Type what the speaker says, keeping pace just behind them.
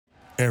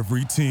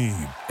Every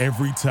team,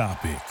 every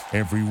topic,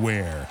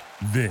 everywhere.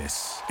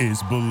 This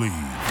is Believe.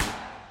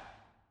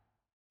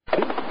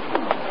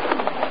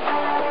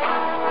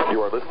 You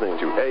are listening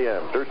to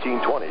AM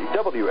 1320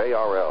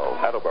 WARL,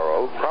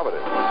 Attleboro,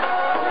 Providence.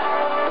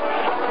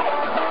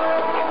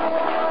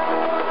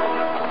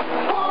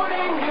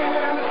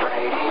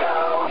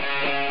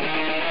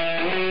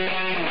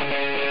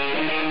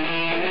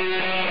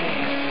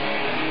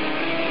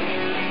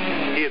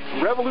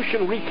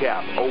 Revolution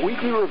Recap, a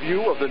weekly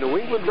review of the New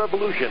England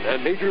Revolution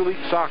and Major League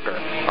Soccer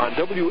on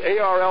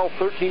WARL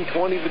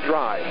 1320 The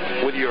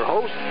Drive with your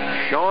host,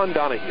 Sean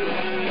Donahue.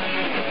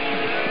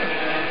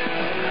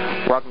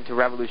 Welcome to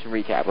Revolution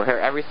Recap. We're here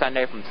every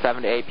Sunday from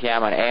 7 to 8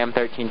 p.m. on AM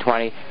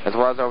 1320, as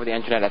well as over the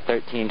internet at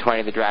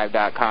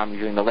 1320thedrive.com,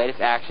 reviewing the latest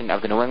action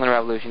of the New England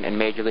Revolution and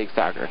Major League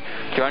Soccer.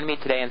 Joining me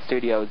today in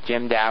studio is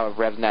Jim Dow of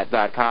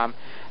RevsNet.com.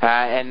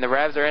 And the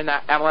Revs are in the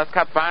MLS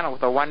Cup final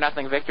with a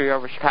 1-0 victory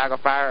over Chicago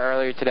Fire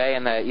earlier today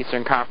in the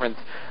Eastern Conference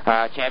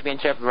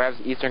Championship. The Revs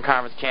Eastern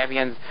Conference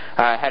champions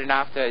heading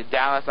off to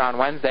Dallas on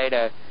Wednesday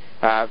to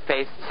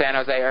face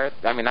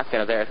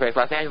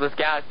Los Angeles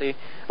Galaxy.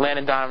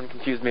 Landon Donovan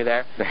confused me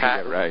there.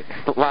 Right.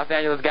 Los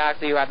Angeles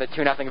Galaxy, who had the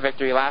 2-0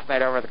 victory last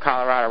night over the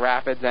Colorado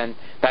Rapids, and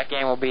that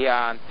game will be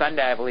on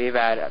Sunday, I believe,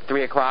 at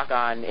 3 o'clock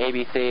on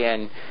ABC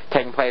and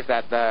taking place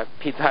at the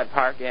Pizza Hut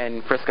Park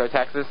in Frisco,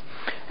 Texas.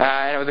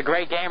 And it was a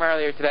great game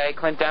earlier today.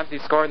 Clint Dempsey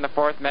scored in the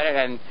 4th minute,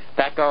 and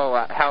that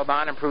goal held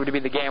on and proved to be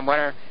the game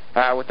winner,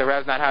 with the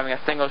Revs not having a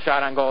single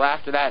shot on goal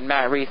after that, and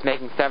Matt Reese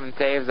making 7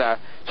 saves.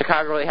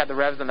 Chicago really had the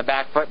Revs on the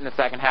back foot in the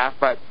second half,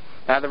 but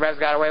the Revs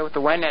got away with the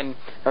win, and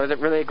it was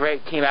really a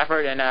great team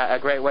effort and a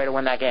great way to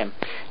win that game.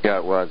 Yeah,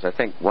 it was. I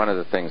think one of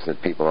the things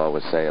that people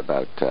always say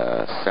about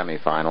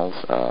semifinals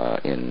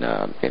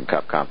in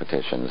Cup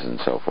competitions and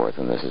so forth,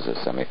 and this is a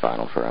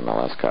semifinal for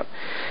MLS Cup,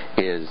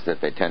 is that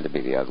they tend to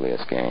be the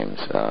ugliest games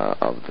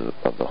of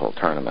the whole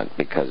tournament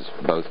because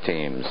both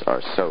teams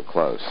are so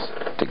close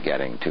to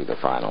getting to the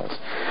finals.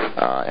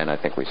 And I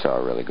think we saw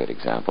a really good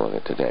example of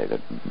it today.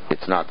 That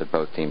it's not that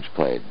both teams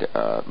played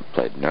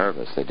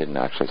nervous; they didn't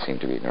actually seem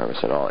to be nervous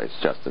at all. It's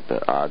just that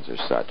the odds are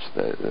such,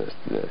 the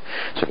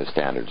sort of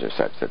standards are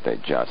such that they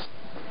just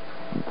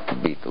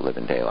beat the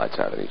living daylights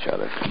out of each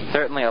other.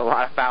 Certainly a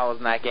lot of fouls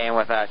in that game,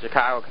 with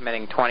Chicago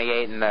committing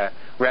 28 and the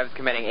Revs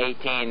committing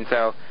 18,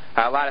 so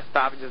a lot of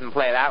stoppages in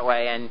play that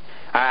way, and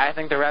I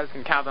think the Revs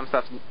can count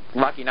themselves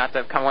lucky not to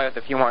have come away with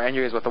a few more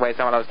injuries with the way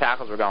some of those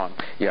tackles were going.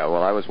 Yeah,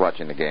 well, I was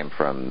watching the game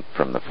from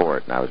the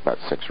fort, and I was about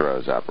 6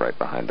 rows up right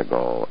behind the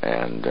goal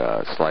and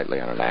slightly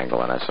on an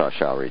angle, and I saw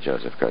Shalry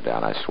Joseph go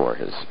down. I swore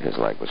his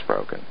leg was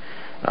broken.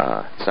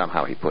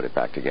 Somehow he put it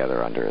back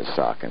together under his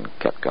sock and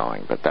kept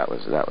going, but that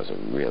was a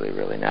really,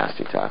 really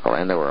nasty tackle,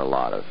 and there were a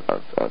lot of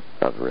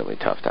really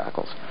tough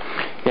tackles.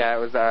 Yeah, it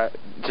was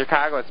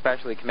Chicago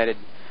especially committed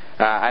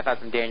I thought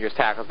some dangerous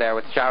tackles there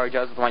with Shalry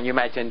Joseph, the one you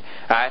mentioned.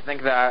 I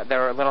think they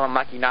were a little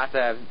unlucky not to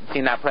have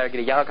seen that player get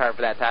a yellow card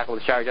for that tackle,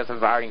 with Shalry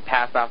Joseph already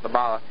passed off the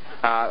ball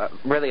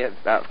really a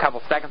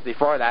couple seconds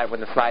before that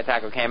when the slide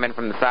tackle came in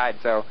from the side.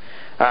 So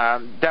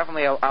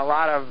definitely a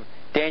lot of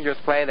dangerous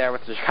play there,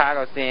 with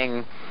Chicago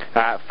seeing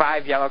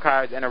 5 yellow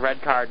cards and a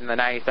red card in the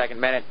 92nd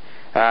minute.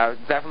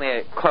 Definitely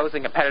a close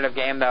and competitive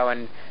game, though,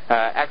 and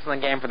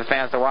excellent game for the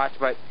fans to watch.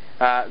 But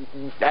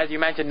as you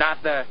mentioned,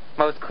 not the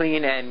most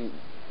clean and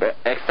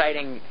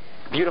exciting,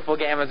 beautiful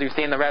game as we've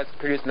seen the Revs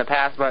produce in the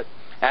past, but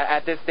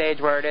at this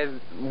stage where it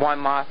is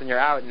 1 loss and you're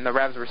out, and the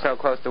Revs were so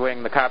close to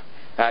winning the Cup,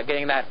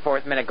 getting that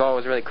 4th minute goal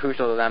was really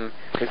crucial to them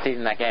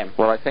succeeding that game.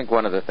 Well, I think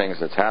one of the things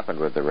that's happened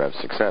with the Revs'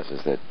 success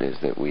is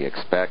that we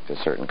expect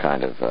a certain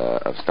kind of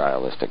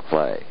stylistic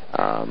play,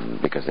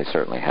 because they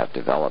certainly have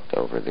developed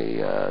over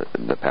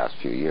the past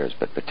few years,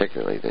 but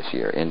particularly this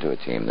year, into a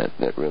team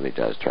that really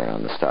does turn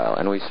on the style.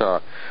 And we saw,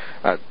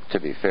 to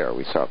be fair,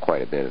 we saw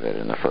quite a bit of it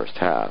in the first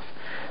half.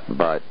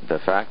 But the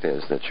fact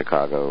is that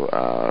Chicago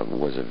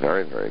was a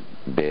very, very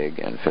big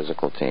and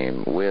physical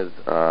team with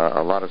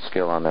a lot of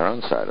skill on their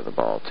own side of the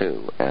ball,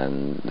 too.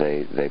 And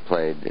they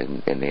played,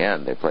 in the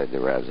end, they played the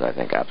Revs, I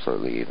think,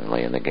 absolutely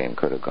evenly, and the game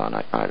could have gone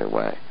either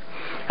way.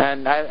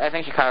 And I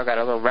think Chicago got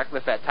a little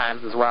reckless at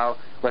times as well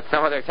with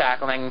some of their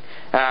tackling.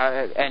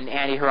 And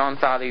Andy Herron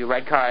saw the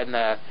red card in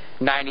the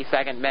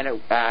 92nd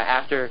minute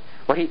after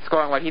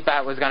scoring what he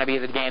thought was going to be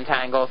the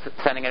game-tying goal,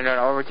 sending it into an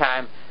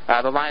overtime.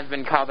 The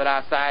linesman called it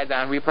offside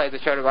on replays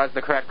that showed it was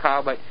the correct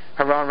call, but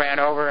Herron ran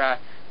over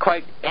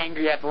quite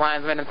angry at the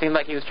linesman and seemed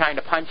like he was trying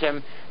to punch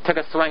him. Took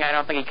a swing. I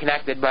don't think he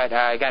connected, but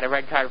he got a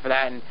red card for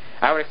that, and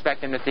I would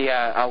expect him to see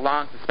a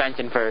long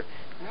suspension for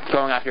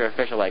going after an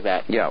official like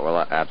that. Yeah, well,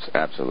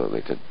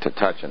 absolutely. To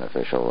touch an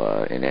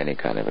official in any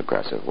kind of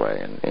aggressive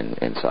way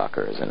in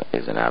soccer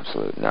is an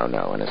absolute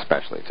no-no, and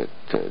especially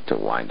to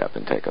wind up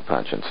and take a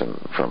punch. And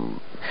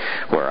from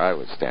where I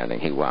was standing,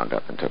 he wound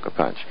up and took a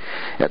punch.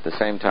 At the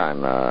same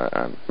time,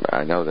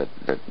 I know that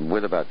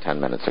with about 10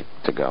 minutes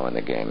to go in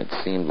the game, it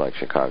seemed like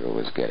Chicago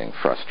was getting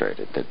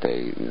frustrated that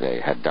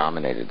they had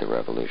dominated the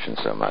Revolution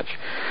so much,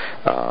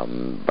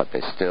 but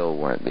they still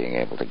weren't being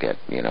able to get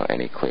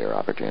any clear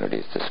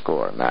opportunities to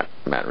score. score.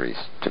 Matt Reese,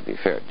 to be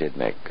fair, did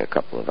make a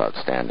couple of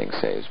outstanding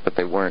saves, but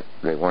they weren't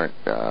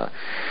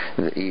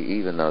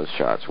even those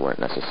shots weren't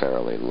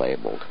necessarily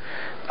labeled.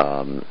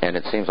 And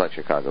it seems like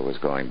Chicago was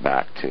going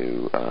back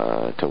to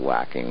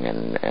whacking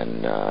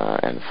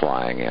and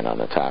flying in on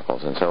the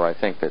tackles. And so I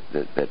think that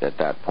at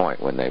that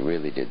point, when they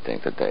really did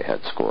think that they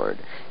had scored,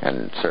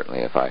 and certainly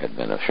if I had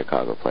been a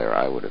Chicago player,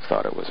 I would have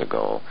thought it was a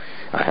goal.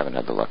 I haven't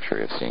had the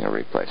luxury of seeing a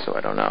replay, so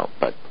I don't know.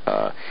 But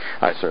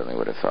I certainly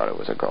would have thought it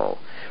was a goal.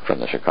 From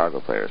the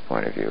Chicago player's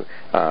point of view,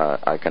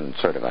 I can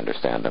sort of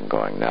understand them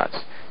going nuts.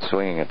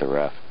 Swinging at the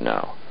ref,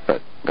 no.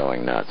 But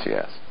going nuts,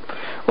 yes.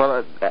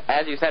 Well,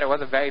 as you said, it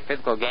was a very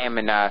physical game,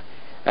 and a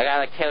guy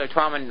like Taylor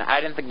Twellman, I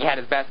didn't think he had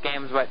his best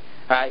games, but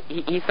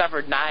he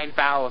suffered 9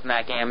 fouls in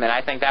that game, and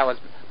I think that was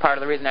part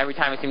of the reason every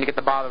time he seemed to get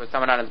the ball, there was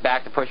someone on his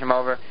back to push him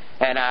over.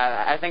 And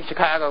I think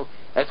Chicago,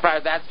 as far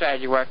as that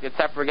strategy worked,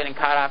 except for getting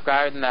caught off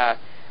guard and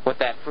with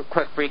that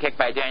quick free kick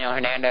by Daniel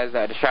Hernandez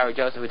to Shari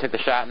Joseph, who took the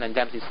shot, and then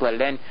Dempsey slid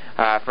it in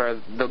for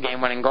the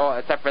game-winning goal.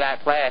 Except for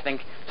that play, I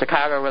think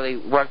Chicago really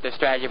worked their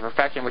strategy of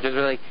perfection, which is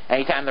really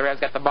anytime the Revs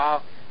got the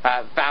ball,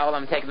 foul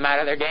them, take them out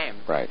of their game.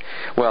 Right.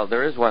 Well,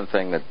 there is one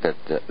thing that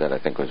I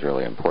think was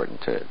really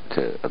important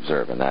to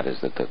observe, and that is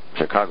that the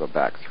Chicago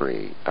back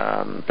three,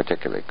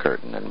 particularly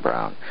Curtin and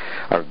Brown,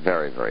 are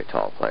very, very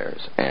tall players.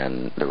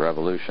 And the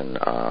Revolution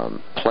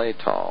play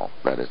tall.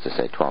 That is to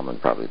say, Twellman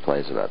probably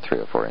plays about 3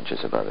 or 4 inches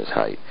above his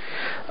height,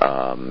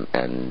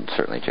 and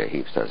certainly Jay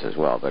Heaps does as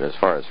well. But as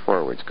far as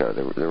forwards go,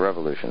 the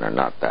Revolution are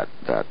not that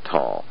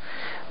tall.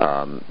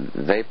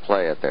 They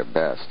play at their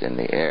best in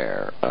the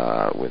air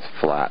with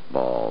flat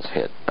balls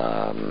hit,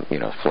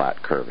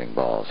 flat curving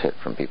balls hit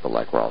from people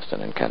like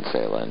Ralston and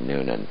Kinsella and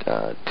Noonan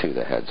to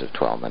the heads of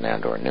Twellman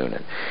and or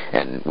Noonan.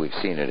 And we've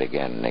seen it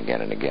again and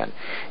again and again.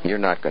 You're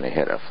not going to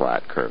hit a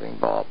flat curving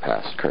ball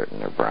past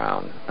Curtin or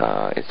Brown.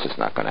 It's just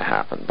not going to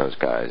happen. Those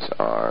guys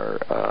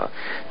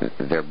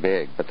they're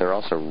big, but they're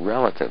also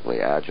relatively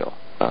agile.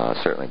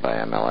 Certainly by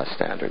MLS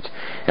standards,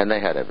 and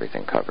they had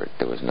everything covered.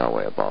 There was no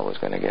way a ball was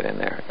going to get in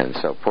there, and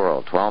so poor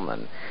old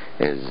Twellman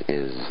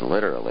is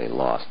literally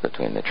lost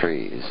between the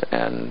trees,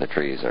 and the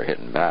trees are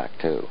hitting back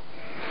too.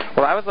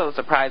 Well, I was a little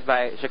surprised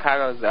by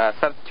Chicago's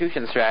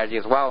substitution strategy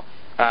as well.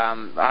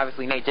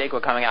 Obviously, Nate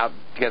Jacob coming out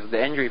because of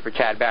the injury for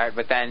Chad Barrett,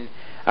 but then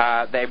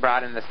they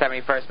brought in the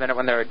 71st minute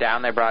when they were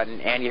down. They brought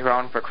in Andy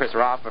Herron for Chris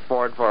Rolfe, a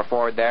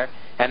forward there,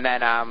 and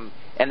then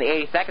in the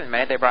 82nd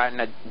minute, they brought in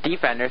a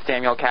defender,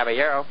 Samuel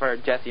Caballero, for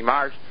Jesse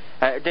Marsh.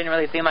 It didn't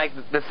really seem like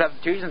the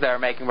substitutions they were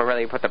making were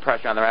really put the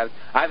pressure on the Revs.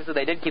 Obviously,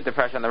 they did keep the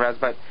pressure on the Revs,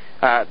 but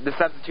the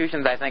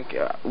substitutions, I think,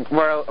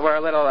 were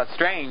a little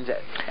strange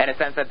in a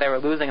sense that they were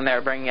losing and they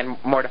were bringing in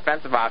more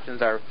defensive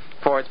options or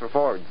forwards for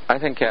forwards. I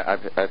think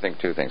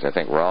 2 things. I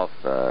think Rolfe,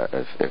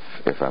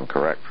 if I'm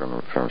correct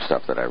from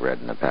stuff that I read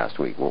in the past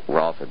week,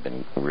 Rolfe had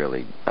been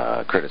really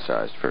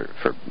criticized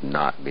for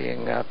not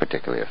being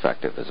particularly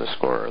effective as a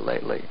scorer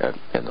lately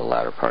in the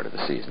latter part of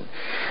the season.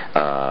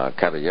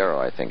 Caballero,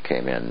 I think,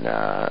 came in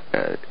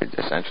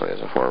essentially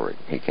as a forward.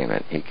 He came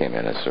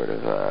in as sort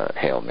of a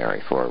Hail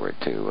Mary forward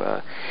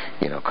to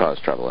cause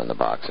trouble in the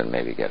box and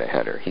maybe get a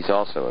header. He's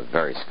also a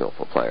very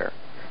skillful player.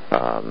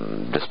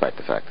 Despite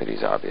the fact that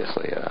he's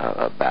obviously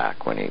a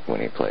back when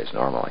he plays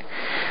normally.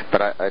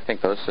 But I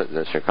think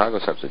the Chicago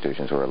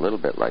substitutions were a little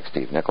bit like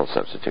Steve Nichols'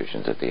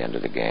 substitutions at the end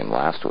of the game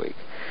last week.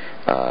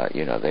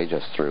 They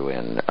just threw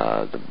in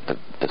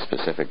the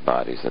specific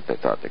bodies that they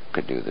thought that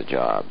could do the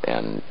job.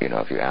 And,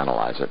 if you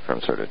analyze it from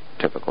sort of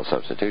typical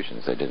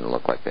substitutions, they didn't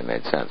look like they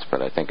made sense.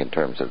 But I think in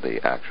terms of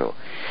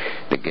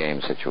the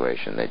game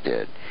situation, they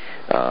did.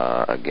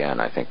 Again,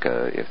 I think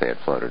if they had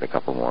floated a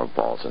couple more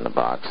balls in the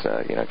box,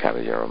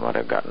 Caballero might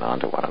have gotten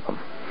onto one of them.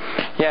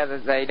 Yeah,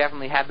 they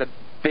definitely had the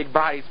big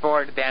bodies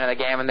forward at the end of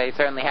the game, and they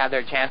certainly had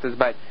their chances,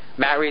 but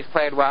Matt Reese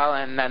played well,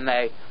 and then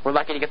they were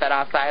lucky to get that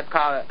offsides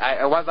call.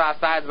 It was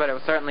offsides, but it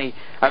was certainly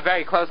a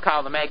very close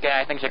call to make, and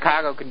I think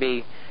Chicago could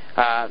be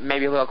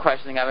maybe a little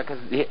questioning of it,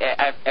 because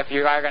if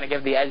you are going to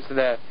give the edge to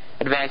the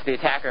advantage to the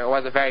attacker, it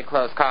was a very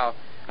close call.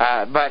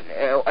 But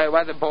it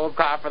was a bold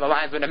call for the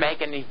linesman to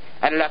make, and he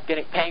ended up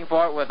paying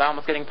for it with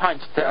almost getting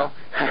punched. So,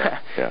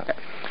 yeah.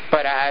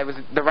 But it was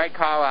the right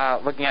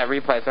call looking at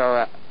replay.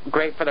 So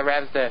great for the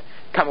Revs to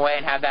come away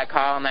and have that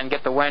call and then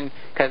get the win,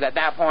 because at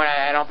that point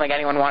I don't think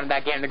anyone wanted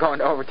that game to go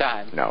into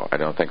overtime. No, I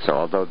don't think so.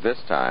 Although this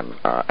time,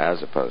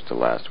 as opposed to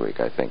last week,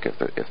 I think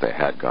if they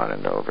had gone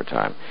into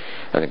overtime,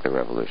 I think the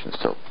Revolution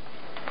still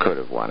could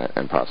have won it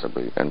and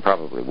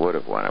probably would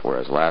have won it,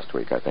 whereas last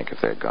week I think if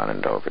they had gone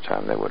into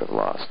overtime they would have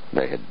lost.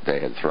 They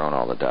had thrown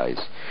all the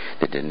dice.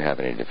 They didn't have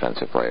any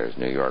defensive players.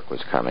 New York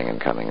was coming,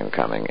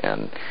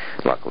 and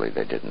luckily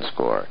they didn't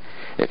score.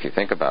 If you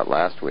think about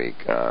last week,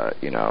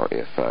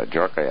 if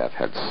Djorkaeff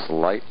had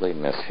slightly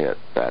mishit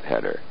that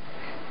header,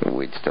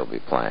 we'd still be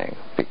playing,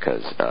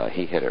 because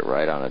he hit it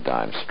right on a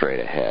dime straight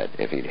ahead.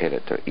 If he'd hit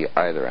it to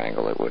either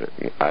angle, it would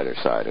either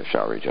side of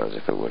Shawry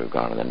Joseph, it would have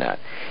gone in the net.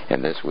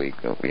 And this week,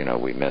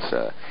 we miss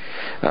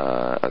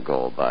a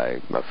goal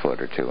by a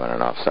foot or two on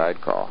an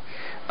offside call.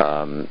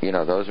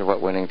 Those are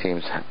what winning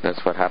teams,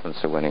 that's what happens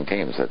to winning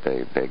teams, that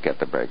they get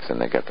the breaks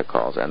and they get the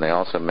calls, and they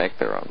also make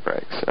their own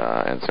breaks.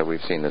 And so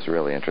we've seen this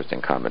really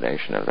interesting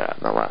combination of that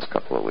in the last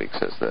couple of weeks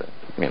as the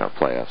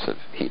playoffs have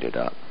heated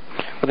up.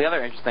 Well, the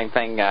other interesting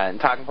thing, in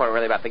talking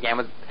really about the game,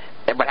 was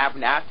what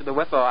happened after the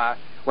whistle,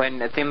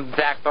 when it seemed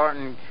Zach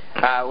Thornton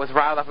was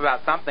riled up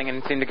about something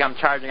and seemed to come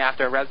charging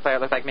after a Reds player.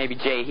 It looked like maybe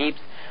Jay Heaps.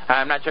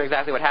 I'm not sure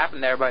exactly what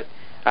happened there, but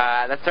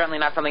that's certainly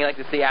not something you like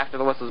to see after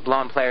the whistle's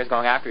blown, players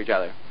going after each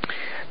other.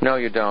 No,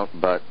 you don't.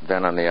 But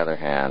then on the other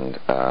hand,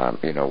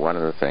 one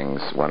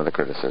of the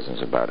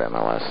criticisms about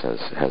MLS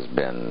has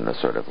been the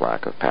sort of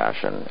lack of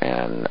passion.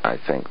 And I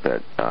think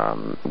that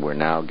we're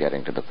now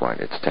getting to the point,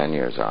 it's 10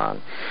 years on.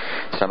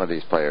 Some of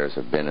these players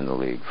have been in the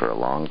league for a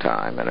long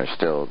time and are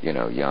still,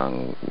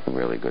 young,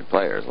 really good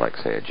players, like,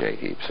 say, a Jay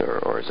Heaps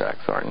or Zach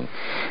Thornton.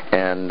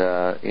 And,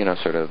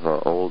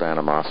 old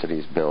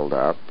animosities build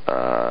up.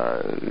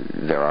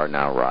 There are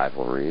now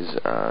rivalries.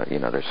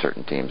 There's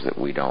certain teams that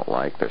we don't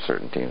like. There's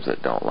certain teams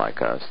that don't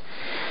like us.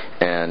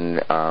 And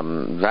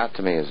that,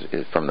 to me,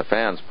 is from the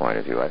fans' point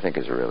of view, I think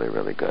is really,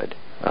 really good.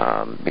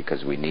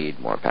 Because we need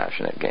more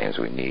passionate games.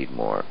 We need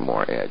more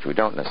edge. We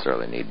don't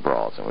necessarily need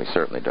brawls, and we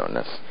certainly don't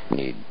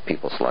need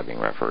people slugging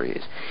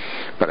referees.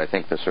 But I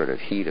think the sort of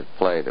heat of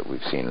play that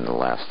we've seen in the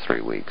last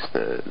 3 weeks,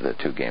 the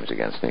 2 games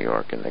against New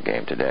York and the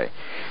game today,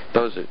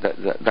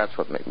 that's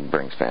what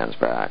brings fans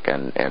back.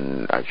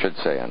 And I should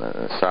say on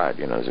the side,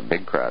 there's a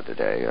big crowd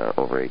today,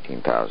 over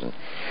 18,000.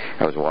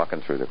 I was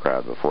walking through the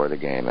crowd before the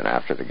game and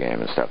after the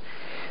game and stuff.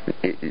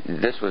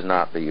 This was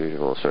not the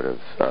usual sort of,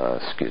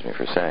 excuse me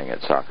for saying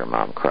it, soccer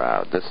mom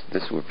crowd.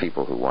 This were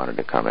people who wanted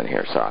to come and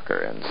hear soccer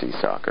and see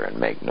soccer and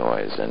make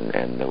noise,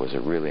 and there was a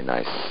really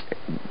nice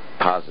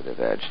positive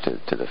edge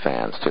to the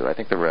fans, too. I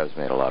think the Revs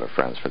made a lot of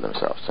friends for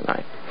themselves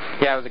tonight.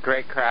 Yeah, it was a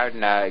great crowd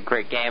and a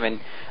great game, and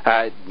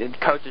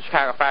coach of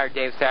Chicago Fire,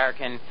 Dave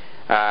Sarakin,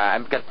 I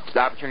got the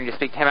opportunity to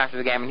speak to him after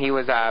the game, and he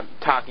was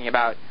talking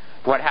about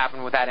what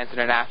happened with that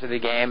incident after the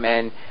game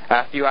and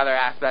a few other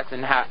aspects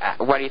and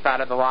what he thought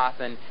of the loss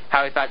and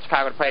how he thought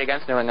Chicago would play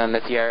against New England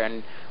this year,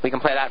 and we can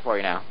play that for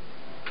you now.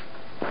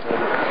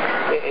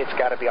 It's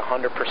got to be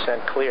 100%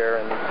 clear,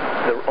 and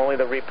only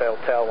the replay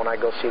will tell when I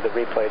go see the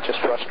replay. It's just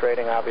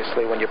frustrating,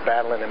 obviously, when you're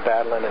battling and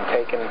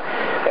taking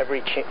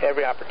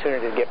every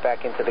opportunity to get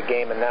back into the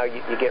game, and now you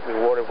get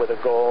rewarded with a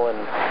goal. And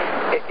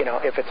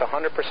if it's 100%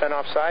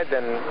 offside,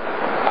 then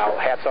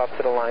hats off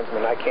to the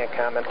linesman. I can't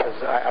comment because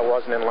I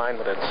wasn't in line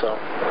with it. So.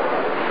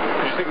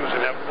 Did you think it was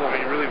inevitable? I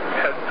mean, you really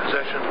had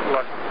possession, a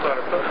lot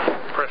of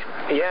pressure.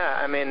 Yeah,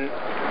 I mean,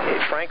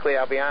 frankly,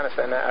 I'll be honest,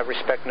 and I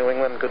respect New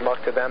England. Good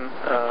luck to them.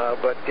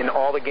 But in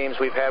all the games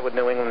we've had with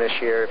New England this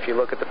year, if you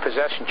look at the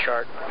possession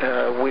chart,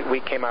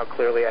 we came out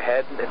clearly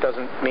ahead. It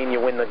doesn't mean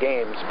you win the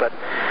games, but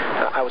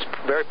I was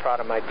very proud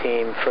of my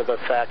team for the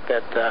fact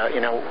that,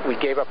 we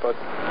gave up an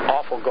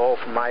awful goal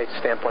from my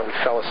standpoint. We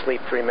fell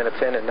asleep 3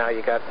 minutes in, and now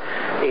you got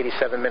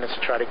 87 minutes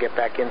to try to get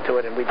back into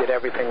it, and we did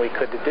everything we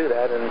could to do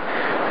that, and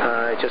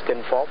it just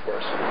didn't fall for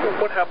us.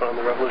 What happened on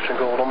the Revolution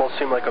goal? It almost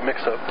seemed like a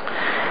mix-up.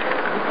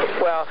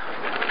 Well,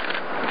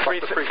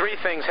 three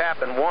things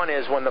happened. One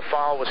is when the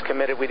foul was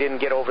committed, we didn't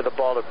get over the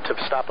ball to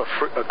stop a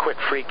quick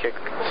free kick.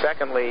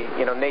 Secondly,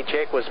 Nate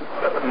Jake was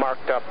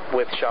marked up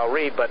with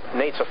Shawry, but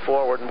Nate's a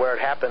forward, and where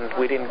it happened,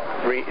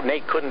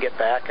 Nate couldn't get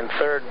back. And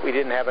third, we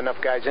didn't have enough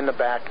guys in the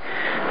back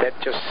that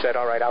just said,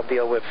 all right, I'll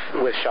deal with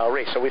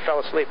Shawry. So we fell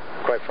asleep,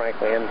 quite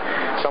frankly. And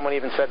someone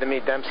even said to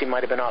me, Dempsey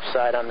might have been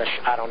offside on the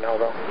I don't know,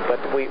 though. But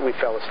we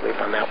fell asleep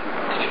on that one.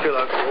 Did you feel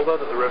overall, though,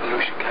 that the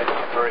Revolution came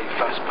out very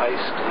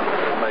fast-paced,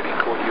 maybe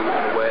caught you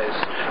unawares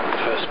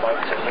the first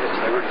 5-10 minutes?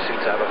 They really seem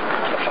to have a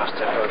fast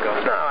tempo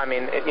going. No, I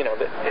mean,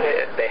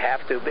 they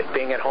have to.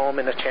 Being at home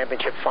in the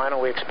championship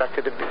final, we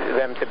expected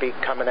them to be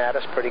coming at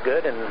us pretty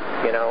good, and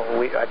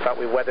I thought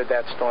we weathered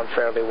that storm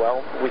fairly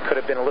well. We could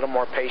have been a little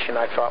more patient,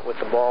 I thought, with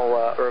the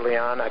ball early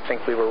on. I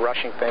think we were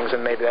rushing things,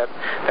 and maybe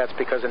that's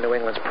because of New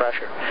England's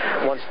pressure.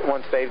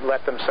 Once they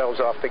let themselves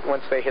off,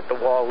 once they hit the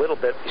wall a little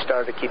bit, we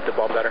started to keep the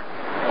ball better.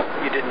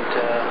 You didn't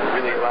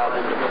really allow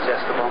them to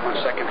possess the ball much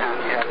second half.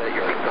 You had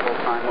your feet the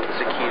whole time. What was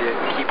the key to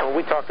keep? Well,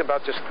 we talked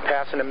about just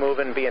passing and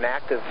moving, being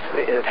active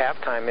at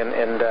halftime,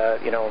 and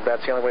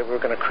that's the only way we were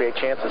going to create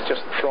chances.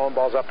 Just throwing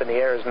balls up in the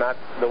air is not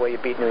the way you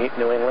beat New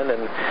England,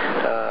 and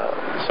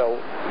so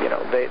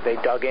they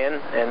dug in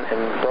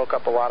and broke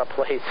up a lot of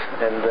plays,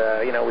 and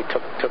we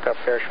took our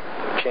fair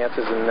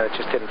chances, and it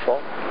just didn't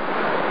fall.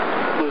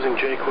 Losing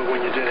Jake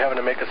when you did, having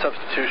to make a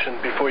substitution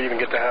before you even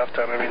get to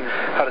halftime, I mean,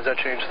 how does that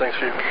change things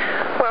for you?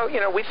 Well,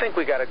 we think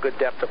we got a good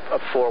depth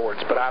of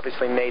forwards, but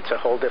obviously Nate's a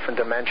whole different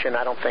dimension.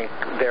 I don't think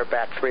their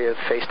back three have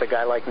faced a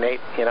guy like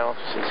Nate,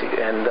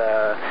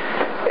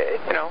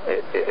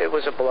 it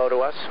was a blow to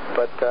us.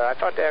 But I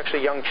thought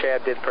actually young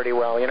Chad did pretty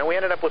well. We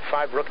ended up with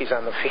 5 rookies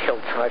on the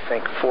field, I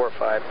think 4 or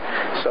 5.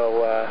 So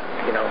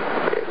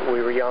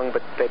we were young,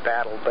 but they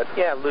battled. But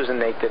yeah, losing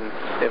Nate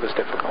it was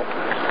difficult.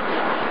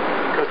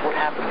 Because what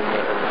happened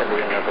in the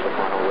end after the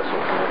final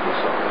whistle from what you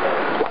saw?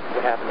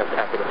 What happened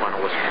after the final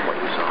whistle from what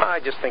you saw?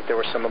 I just think there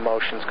were some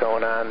emotions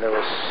going on. There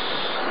was,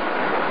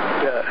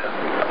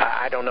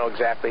 I don't know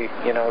exactly,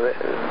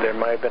 there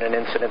might have been an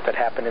incident that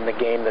happened in the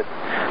game that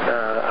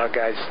our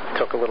guys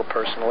took a little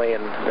personally,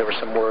 and there were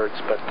some words,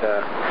 but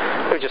there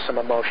were just some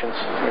emotions,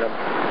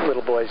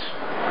 little boys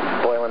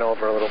boiling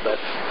over a little bit.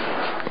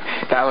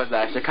 That was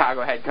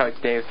Chicago head coach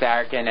Dave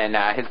Sarkin and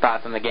his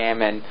thoughts on the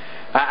game, and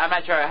I'm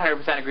not sure I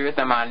 100% agree with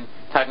them on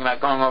talking about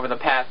going over the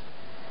past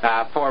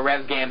 4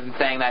 Revs games and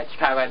saying that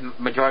Chicago had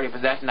majority of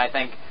possession. I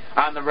think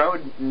on the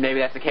road maybe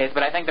that's the case,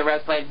 but I think the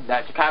Revs played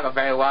Chicago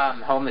very well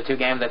and home the 2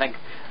 games. I think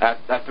a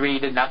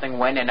 3-0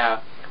 win and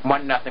a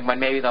 1-0 win.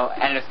 Maybe the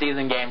end of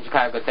season game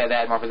Chicago could say they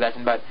had more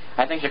possession, but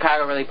I think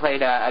Chicago really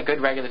played a good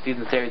regular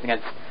season series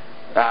against.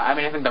 I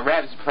think the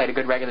Revs played a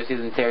good regular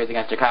season series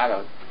against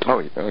Chicago. Oh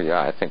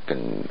yeah, I think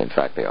in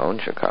fact they own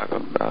Chicago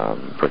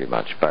pretty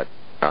much, but.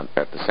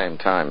 At the same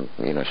time,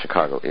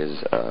 Chicago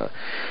is a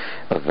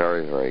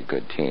very, very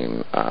good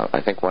team. I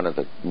think one of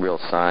the real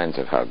signs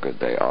of how good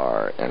they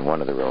are, and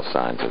one of the real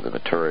signs of the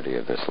maturity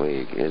of this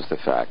league, is the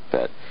fact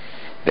that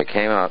they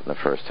came out in the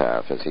first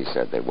half, as he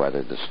said, they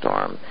weathered the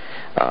storm.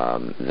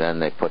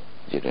 Then they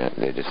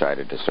they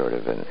decided to sort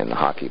of, in the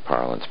hockey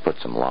parlance, put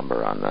some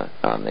lumber on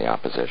the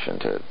opposition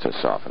to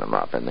soften them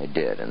up, and they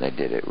did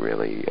it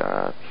really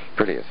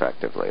pretty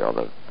effectively.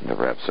 Although the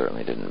Revs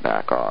certainly didn't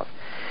back off.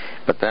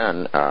 But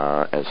then,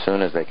 as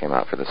soon as they came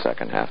out for the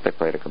second half, they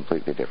played a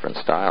completely different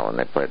style, and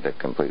they played a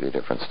completely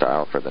different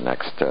style for the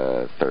next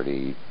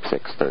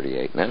 36,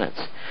 38 minutes.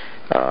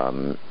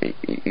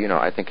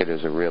 I think it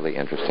is a really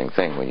interesting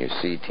thing when you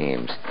see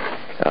teams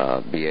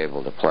be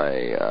able to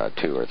play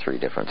 2 or 3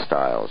 different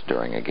styles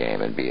during a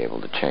game and be able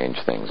to change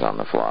things on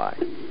the fly.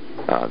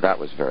 That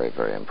was very,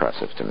 very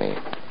impressive to me.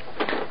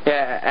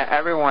 Yeah,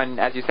 everyone,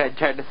 as you said,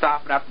 tried to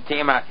soften up the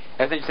team. It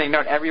was interesting to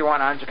note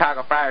everyone on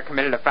Chicago Fire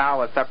committed a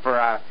foul except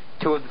for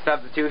 2 of the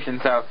substitutions,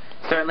 so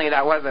certainly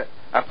that was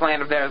a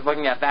plan of theirs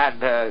looking at that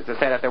to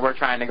say that they were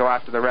trying to go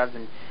after the Revs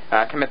and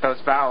commit those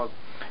fouls.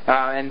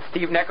 And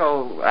Steve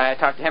Nickel, I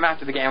talked to him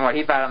after the game, what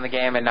he thought on the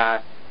game and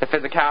the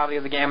physicality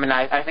of the game, and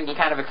I think he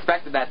kind of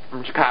expected that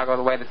from Chicago,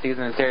 the way the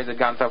season and series had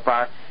gone so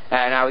far.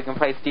 And now we can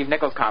play Steve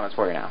Nickel's comments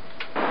for you now.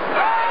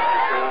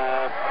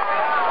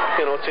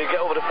 To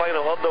get over the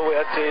final hurdle, we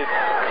had to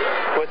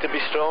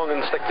be strong and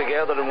stick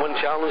together and win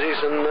challenges,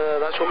 and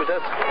that's what we did.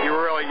 You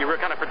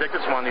were kind of predicted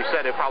this one. You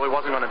said it probably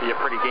wasn't going to be a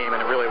pretty game, and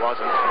it really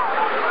wasn't.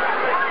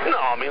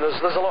 No,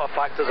 there's a lot of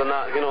factors in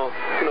that.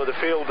 The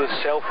field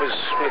itself was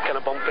kind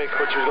of bumpy,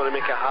 which was going to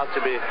make it hard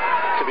to be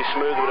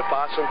smooth with the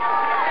passing.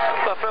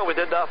 But I felt we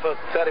did that for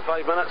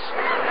 35 minutes,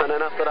 and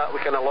then after that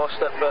we kind of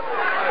lost it. But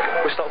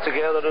we stuck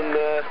together and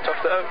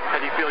toughed it out. How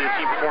do you feel your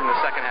team performed in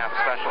the second half,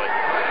 especially?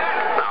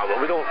 No,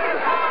 but we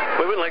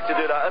wouldn't like to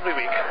do that every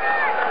week.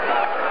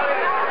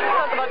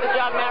 Talk about the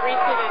job Matt Reese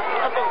did.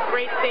 A couple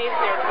great saves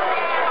there today.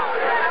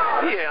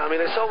 Yeah,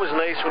 it's always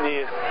nice when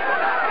you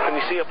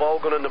see a ball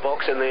going in the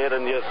box in the air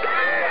and you're 100%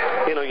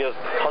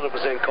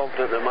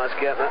 confident that Matt's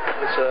getting it.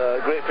 It's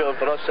a great feeling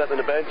for us sitting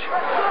on the bench,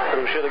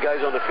 and I'm sure the guys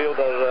on the field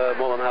are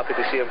more than happy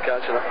to see him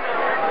catching it.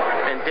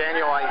 And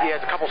Daniel, he had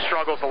a couple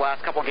struggles the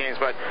last couple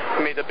games, but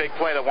he made the big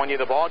play that won you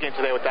the ball game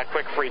today with that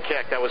quick free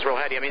kick. That was real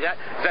heady. Is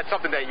that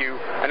something that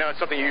I know it's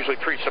something you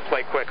usually preach, to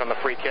play quick on the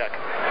free kick.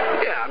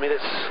 Yeah,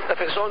 if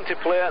it's on to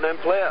play it,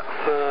 then play it.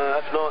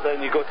 If not,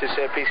 then you go to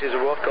set pieces to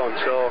work on.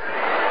 So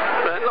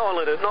not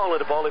only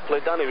the ball he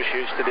played, Danny was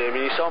huge today.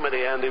 You saw him at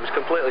the end, he was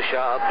completely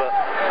shattered, but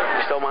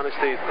he still managed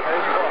to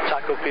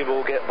tackle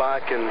people, get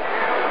back, and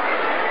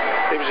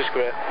he was just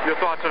great. Your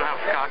thoughts on how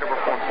Chicago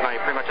performed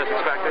tonight? Pretty much as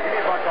expected?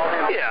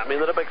 Yeah,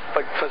 they're a big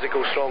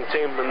physical, strong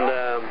team, and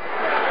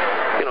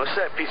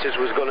set pieces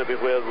was going to be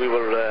where we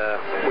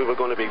were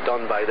going to be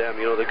done by them.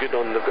 They're good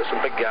on. They've got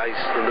some big guys,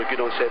 and they're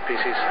good on set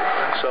pieces.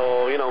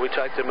 So we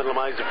tried to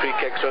minimise the free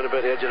kicks around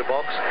about the edge of the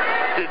box.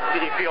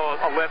 Did he feel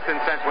a lift in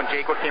sense when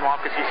Jacob came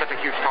off because he's such a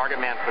huge target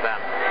man for them?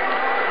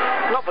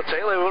 Not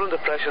particularly. We were under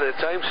pressure at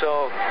the time,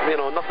 so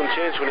nothing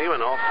changed when he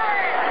went off.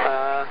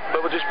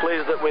 But we're just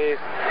pleased that we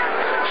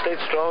stayed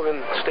strong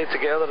and stayed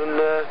together, and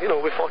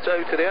we fought it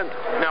out to the end.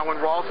 Now,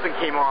 when Ralston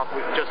came off, he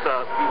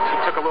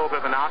took a little bit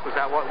of a knock. Was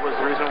that what was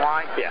the reason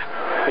why? Yeah.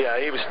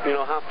 He was.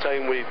 Half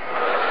time we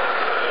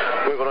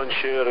were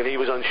unsure, and he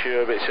was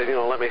unsure. But he said,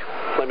 let me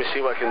see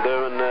what I can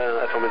do, and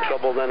if I'm in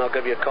trouble, then I'll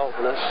give you a call.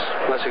 And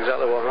that's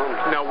exactly what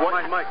happened. Now,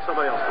 Mike,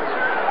 somebody else, please.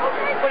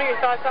 What are your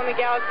thoughts on the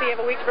Galaxy? You have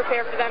a week to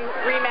prepare for them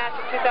rematch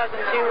of 2002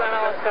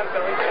 MLS Cup.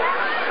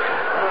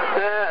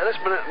 At this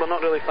minute, we're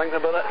not really thinking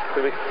about it,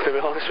 to be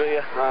honest with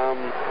you.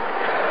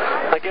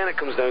 Again, it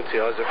comes down to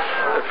us.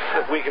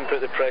 If we can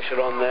put the pressure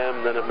on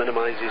them, then it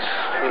minimises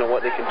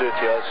what they can do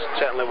to us.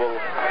 Certainly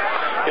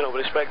we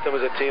respect them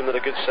as a team. They're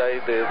a good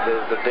side.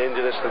 They're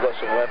dangerous. They've got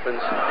some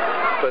weapons.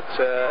 But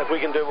if we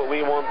can do what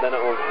we want, then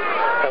it'll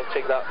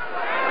take that.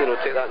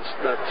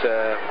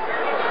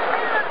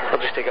 I'll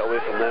just take it away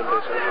from them,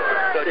 basically.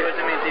 Coach, what does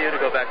it mean to you to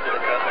go back to the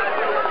cup?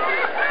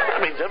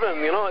 It means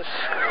everything, It's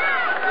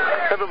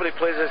everybody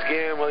plays this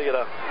game, whether you're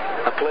a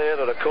player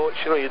or a coach.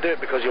 You do it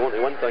because you want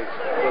to win things,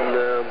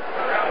 and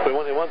we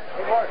want to win.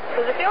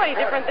 Does it feel any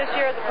different this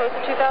year as opposed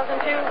to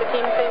 2002? The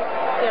team you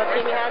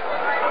had.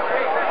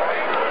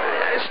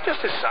 It's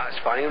just as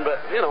satisfying,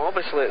 but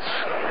obviously it's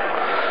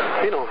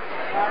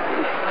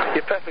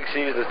your perfect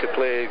season is to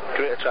play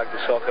great attractive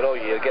soccer all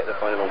year, get the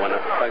final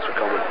winner. Thanks for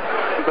coming.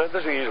 But it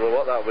doesn't usually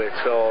work that way.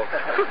 So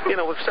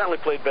we've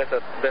certainly played better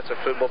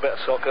football, better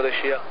soccer this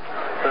year,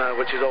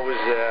 which is always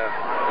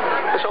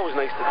it's always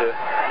nice to do.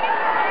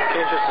 Can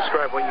you just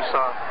describe what you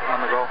saw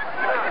on the goal?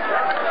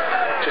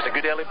 Just a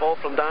good early ball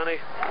from Danny.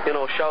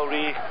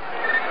 Shaori,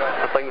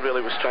 I think,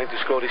 really was trying to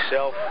score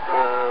himself.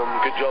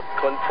 Good job,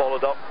 Clint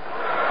followed up,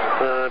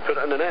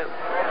 put it in the net.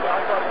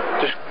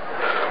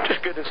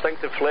 Just good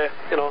instinctive flair,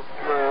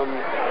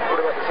 What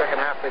about the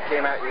second half? They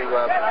came at you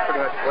pretty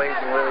much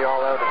blazing, really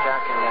all out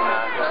attacking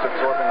and just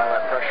absorbing all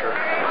that pressure.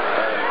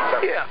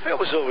 Yeah, I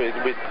felt as though we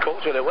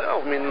coped with it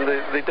well. I mean,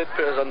 they did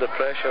put us under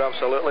pressure,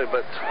 absolutely,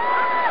 but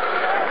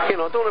I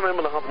don't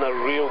remember them having a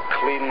real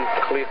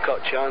clear-cut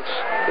chance.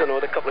 They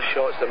had a couple of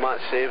shots that Matt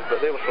saved, but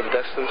they were from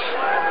distance.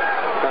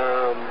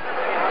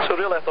 So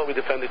really, I thought we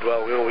defended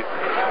well. We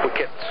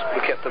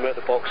kept them out of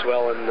the box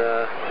well and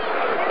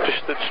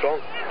just stood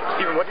strong.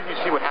 Stephen, what did you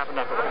see what happened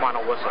after the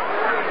final whistle?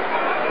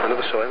 I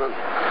never saw anything. I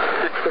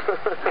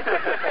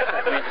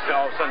mean,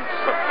 all of a sudden,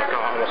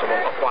 almost a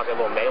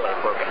quasi-little melee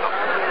broken up.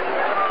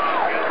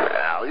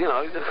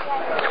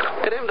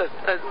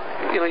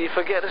 Well, you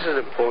forget this is an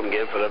important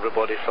game for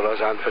everybody, for us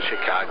and for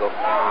Chicago.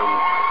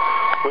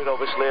 We're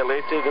obviously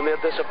elated and they're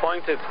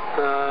disappointed,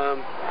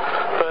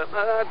 but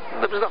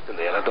there was nothing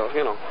there.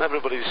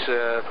 Everybody's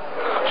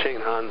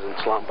shaking hands and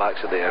slapping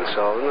backs at the end.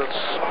 So let's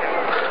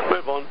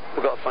move on.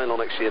 We've got a final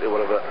next week.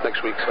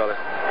 Sorry,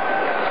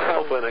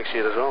 hopefully next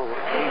year as well.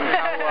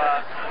 How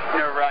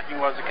nerve-wracking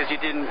was it because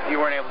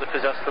you weren't able to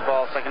possess the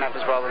ball second half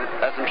as well as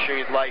I'm sure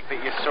you'd like, but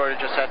you sort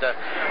of just had to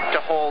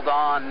hold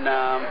on.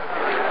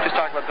 Just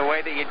talk about the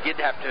way that you did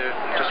have to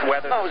just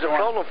weather. That was a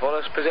problem for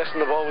us.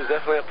 Possessing the ball was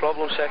definitely a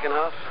problem second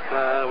half,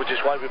 which is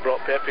why we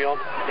brought Pepe on.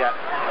 Yeah.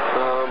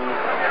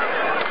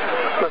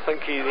 I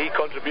think he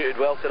contributed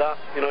well to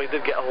that. He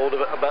did get a hold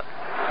of it a bit,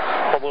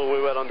 although we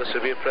were under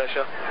severe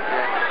pressure.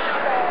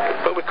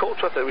 Yeah. But we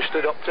coped with it. We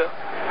stood up to it.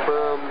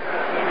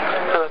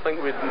 And I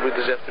think we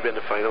deserve to be in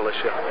the final this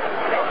year.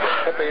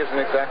 Pepe isn't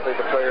exactly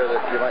the player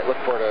that you might look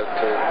for to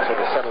sort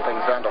of settle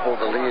things down, to hold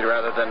the lead,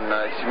 rather than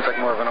he seems like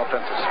more of an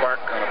offensive spark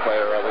kind of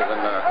player rather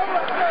than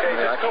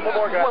a couple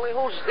more guys. Well, he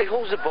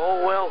holds the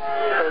ball well,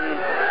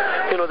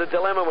 and the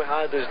dilemma we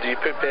had is, do you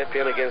put Pepe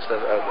in against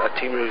a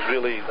team who's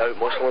really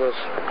out-muscling us?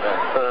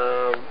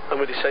 And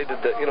we decided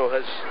that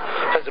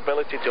his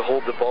ability to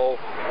hold the ball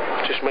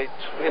just might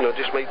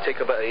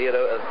take a bit of air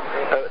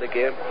out of the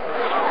game,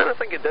 and I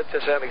think it did to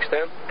a certain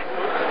extent.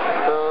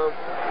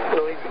 He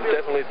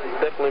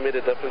definitely made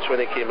a difference when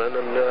he came in,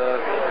 and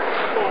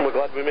we're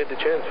glad we made the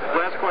change.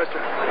 Last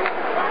question.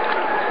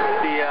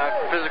 The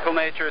physical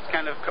nature, it's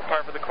kind of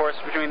par for the course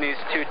between these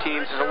two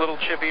teams, is a little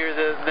chippier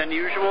than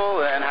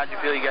usual, and how do you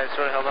feel you guys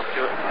sort of held up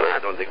to it? I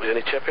don't think it was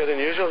any chippier than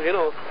usual.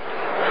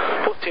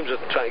 Both teams are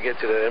trying to get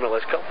to the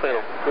MLS Cup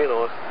final.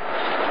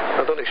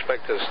 I don't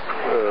expect us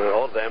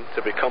or them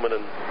to be coming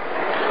and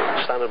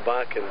standing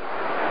back and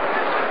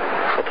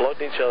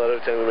applauding each other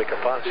every time we make a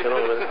pass. It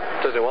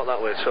doesn't work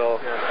that way. So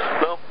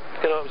no,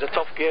 it was a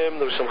tough game.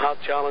 There were some hard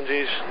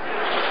challenges.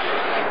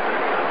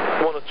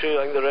 One or two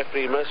I think the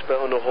referee missed,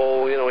 but on the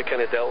whole, we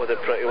kind of dealt with it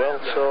pretty well.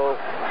 So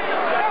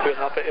we're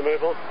happy to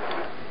move on.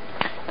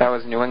 That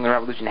was New England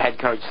Revolution head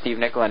coach Steve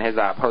Nicol and his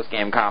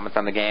post-game comments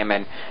on the game.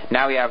 And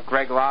now we have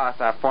Greg Lalas,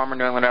 a former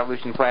New England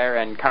Revolution player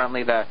and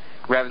currently the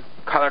Revs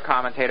color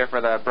commentator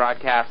for the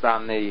broadcast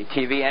on the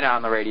TV and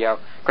on the radio.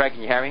 Greg,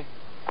 can you hear me?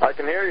 I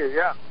can hear you,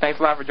 yeah. Thanks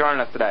a lot for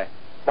joining us today.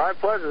 My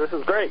pleasure. This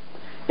is great.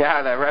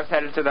 Yeah, the Revs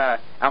headed to the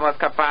MLS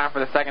Cup final for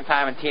the second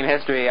time in team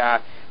history.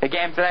 The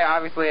game today,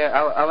 obviously,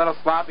 a little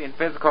sloppy and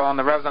physical, and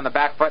the Revs on the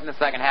back foot in the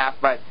second half,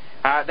 but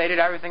they did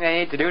everything they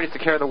needed to do to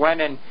secure the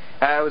win, and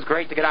it was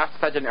great to get off to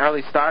such an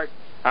early start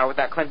with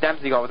that Clint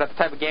Dempsey goal. Was that the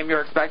type of game you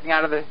were expecting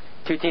out of the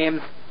two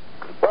teams?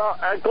 Well,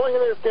 going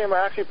into this game,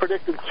 I actually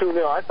predicted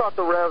 2-0. I thought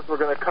the Revs were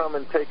going to come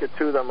and take it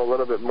to them a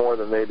little bit more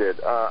than they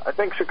did. I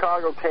think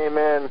Chicago came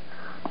in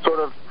sort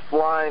of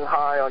flying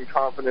high on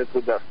confidence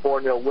with that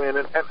 4-0 win,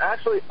 and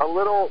actually a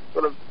little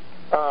sort of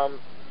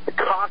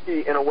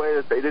cocky in a way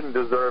that they didn't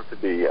deserve to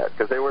be yet,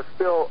 because they were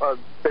still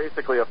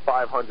basically a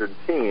 500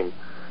 team.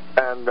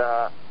 And,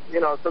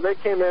 so they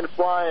came in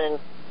flying,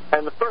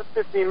 and the first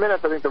 15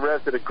 minutes, I think the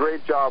Revs did a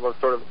great job of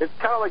sort of, it's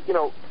kind of like,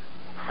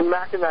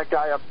 smacking that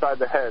guy upside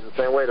the head and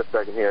saying, wait a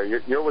second here,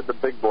 you're with the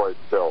big boys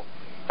still.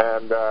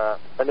 And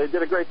they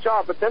did a great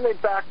job, but then they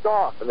backed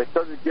off, and they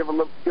started to give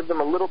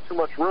them a little too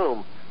much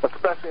room.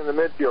 especially in the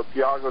midfield,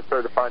 Thiago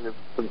started to find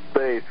some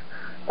space,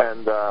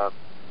 and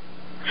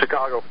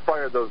Chicago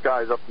fired those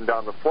guys up and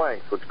down the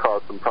flanks, which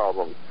caused some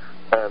problems.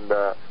 And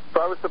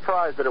so I was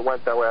surprised that it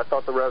went that way. I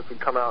thought the Revs would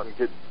come out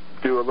and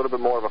do a little bit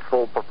more of a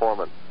full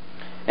performance.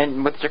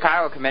 And with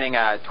Chicago committing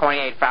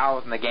 28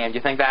 fouls in the game, do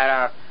you think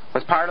that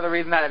was part of the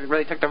reason that it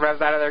really took the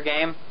Revs out of their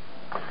game?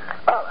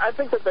 I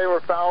think that they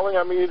were fouling.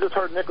 I mean, you just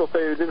heard Nichols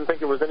say he didn't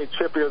think it was any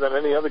chippier than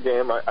any other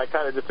game. I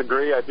kind of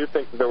disagree. I do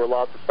think that there were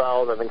lots of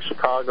fouls. I think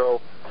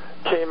Chicago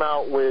came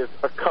out with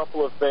a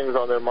couple of things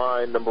on their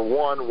mind. Number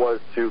one was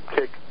to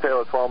kick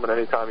Taylor Twellman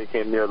anytime he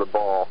came near the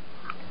ball.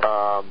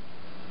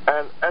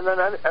 And then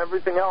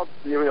everything else,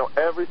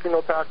 every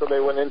single tackle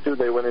they went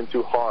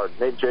into hard.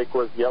 Nate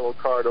Jaqua's yellow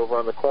card over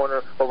on the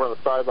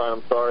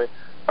sideline,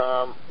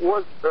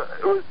 was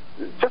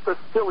just a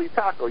silly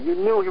tackle. You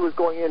knew he was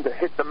going in to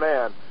hit the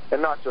man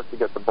and not just to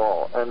get the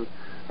ball. And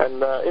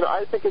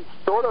I think it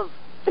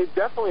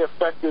definitely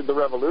affected the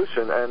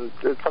Revolution, and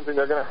it's something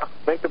they're going to have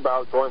to think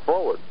about going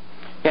forward.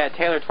 Yeah,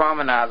 Taylor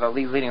Twellman, the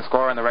league's leading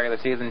scorer in the regular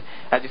season.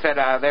 As you said,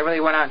 they really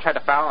went out and tried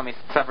to foul him. He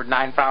suffered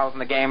 9 fouls in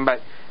the game,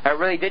 but it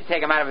really did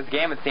take him out of his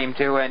game, it seemed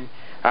to. And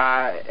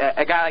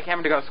a guy like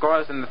him to go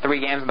scoreless in the 3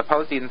 games in the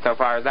postseason so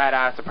far, is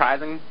that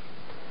surprising?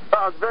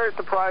 It's very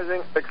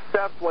surprising,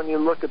 except when you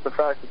look at the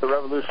fact that the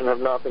Revolution have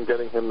not been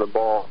getting him the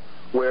ball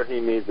where he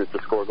needs it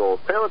to score goals.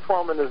 Taylor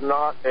Twellman is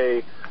not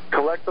a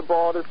collect the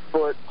ball at his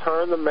foot,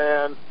 turn the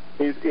man.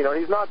 He's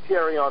not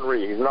Thierry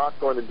Henry. He's not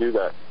going to do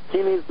that.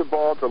 He needs the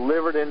ball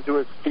delivered into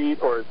his feet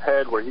or his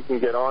head where he can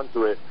get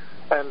onto it.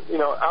 And,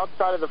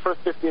 outside of the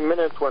first 15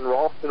 minutes when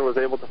Ralston was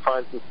able to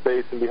find some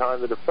space in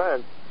behind the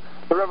defense,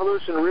 the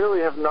Revolution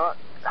really have not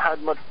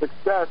had much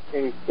success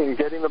in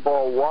getting the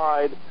ball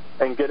wide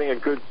and getting a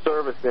good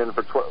service in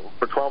for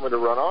Twellman to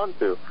run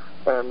onto.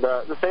 And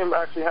the same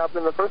actually happened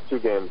in the first 2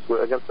 games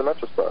against the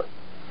MetroStars.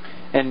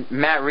 And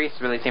Matt Reese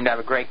really seemed to have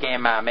a great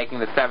game, making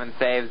the 7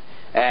 saves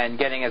and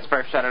getting his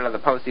first shutout of the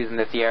postseason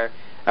this year,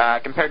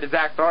 compared to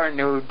Zach Thornton,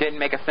 who didn't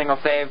make a single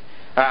save.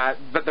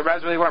 But the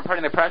Revs really weren't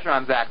putting the pressure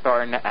on Zach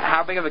Thornton.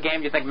 How big of a game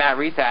do you think Matt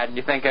Reese had, and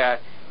do you think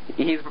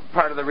he's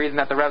part of the reason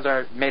that the Revs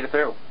are made it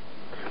through?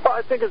 Well,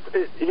 I think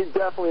he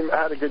definitely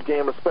had a good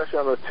game, especially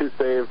on those 2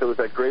 saves. There was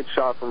that great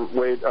shot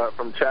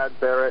from Chad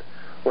Barrett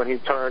when he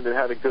turned and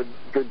had a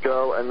good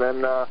go, and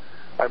then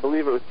I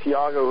believe it was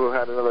Thiago who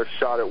had another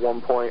shot at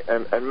one point,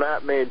 and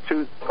Matt made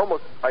 2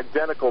 almost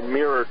identical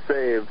mirror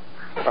saves,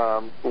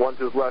 one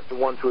to his left and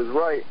one to his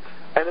right.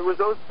 And it was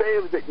those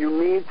saves that you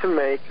need to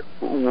make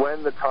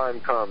when the time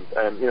comes.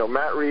 And,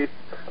 Matt Reese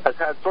has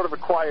had sort of a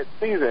quiet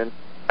season,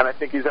 and I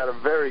think he's had a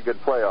very good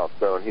playoff,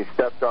 though, and he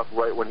stepped up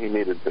right when he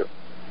needed to.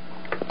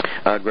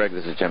 Greg,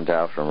 this is Jim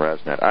Dow from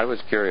RevsNet. I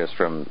was curious,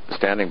 from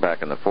standing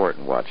back in the fort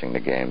and watching the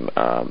game,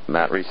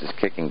 Matt Reese's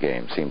kicking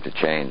game seemed to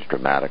change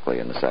dramatically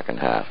in the second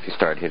half. He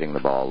started hitting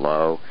the ball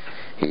low.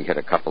 He hit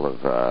a couple of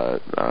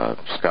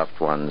scuffed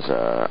ones,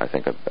 I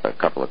think a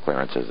couple of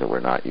clearances that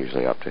were not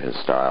usually up to his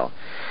style.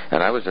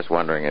 And I was just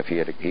wondering if he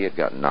had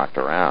gotten knocked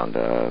around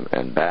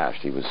and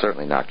bashed. He was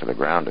certainly knocked to the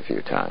ground a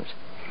few times.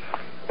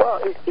 Well,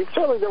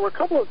 there were a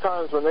couple of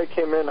times when they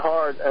came in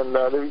hard, and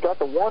they got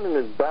the one in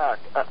his back.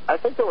 I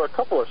think there were a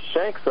couple of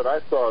shanks that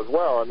I saw as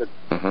well, and it's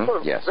sort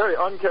of very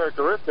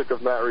uncharacteristic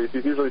of Matt Reese.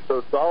 He's usually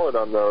so solid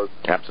on those.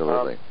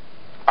 Absolutely.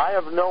 I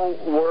have no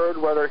word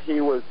whether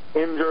he was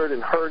injured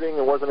and hurting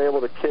and wasn't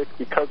able to kick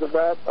because of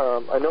that.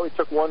 I know he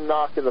took one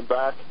knock in the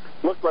back.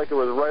 Looked like it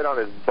was right on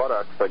his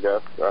buttocks, I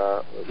guess.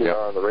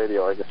 On the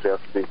radio, I guess you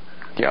have to be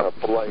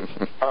polite.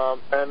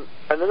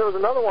 And then there was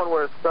another one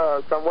where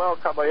Samuel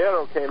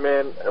Caballero came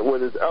in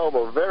with his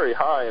elbow very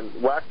high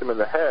and whacked him in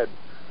the head.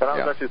 And I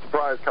was actually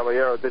surprised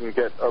Caballero didn't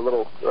get a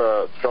little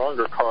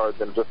stronger card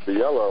than just the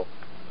yellow,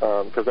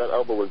 because that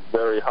elbow was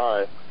very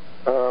high.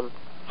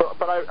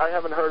 But I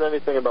haven't heard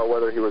anything about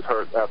whether he was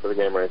hurt after the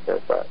game or anything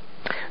like that.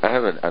 I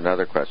have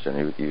another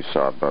question. You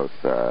saw both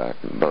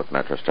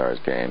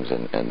MetroStars games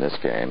and this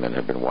game, and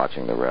have been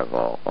watching the Rev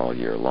all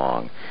year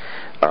long.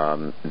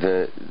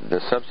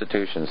 The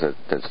substitutions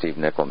that Steve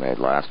Nicol made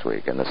last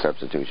week and the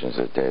substitutions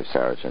that Dave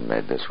Saracen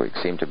made this week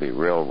seem to be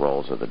real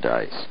rolls of the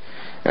dice.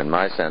 And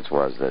my sense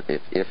was that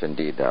if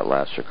indeed that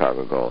last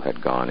Chicago goal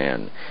had gone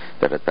in,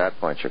 that at that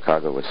point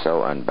Chicago was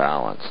so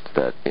unbalanced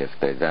that if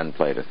they then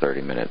played a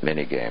 30-minute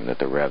mini-game, that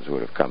the Revs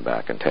would have come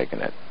back and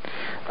taken it.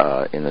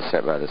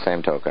 By the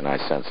same token, I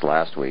sensed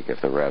last week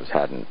if the Revs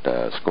hadn't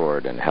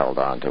scored and held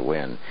on to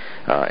win,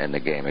 and the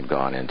game had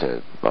gone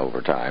into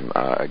overtime,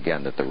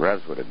 again, that the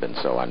Revs would have been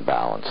so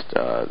unbalanced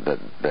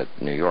that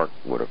New York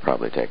would have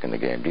probably taken the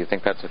game. Do you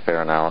think that's a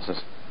fair analysis?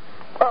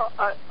 Well,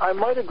 I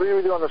might agree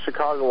with you on the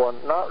Chicago one,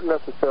 not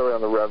necessarily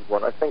on the Revs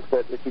one. I think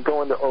that if you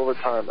go into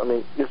overtime,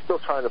 you're still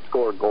trying to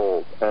score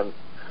goals. And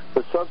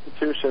the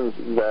substitutions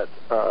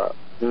that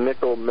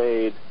Nicol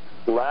made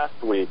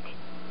last week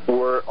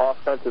were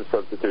offensive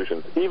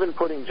substitutions. Even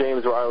putting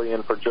James Riley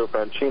in for Joe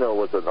Franchino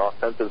was an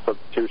offensive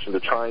substitution to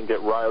try and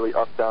get Riley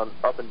up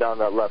and down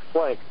that left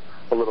flank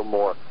a little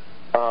more.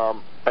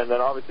 And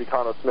then obviously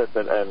Connor Smith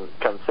and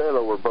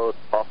Cancelo were both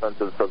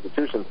offensive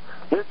substitutions.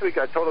 This week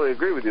I totally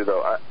agree with you,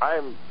 though. I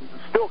am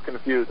still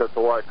confused as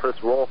to why Chris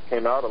Rolfe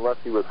came out unless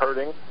he was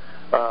hurting,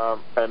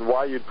 and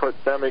why you'd put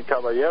Sammy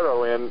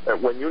Caballero in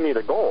when you need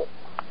a goal.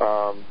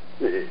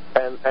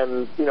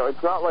 And you know,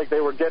 it's not like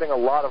they were getting a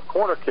lot of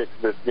corner kicks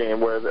this game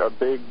where a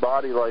big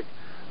body like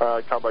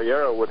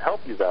Caballero would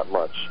help you that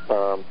much.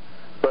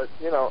 But,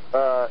 you know,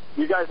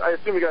 you guys, I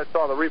assume you guys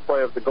saw the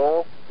replay of the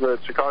goal, the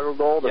Chicago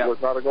goal that was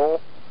not a goal?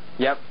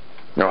 Yep.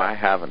 No, I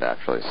haven't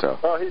actually, so.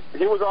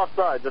 He was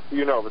offside, just so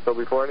you know. But so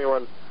before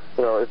anyone,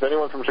 you know, if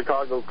anyone from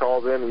Chicago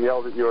calls in and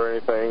yells at you or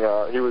anything,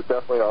 he was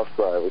definitely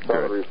offside. We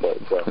saw the replay.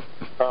 So.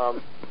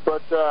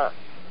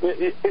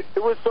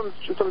 It was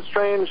some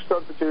strange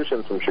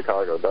substitutions from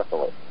Chicago,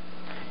 definitely.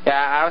 Yeah,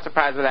 I was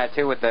surprised with that,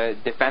 too, with the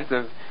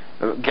defensive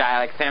guy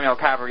like Samuel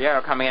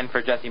Caballero coming in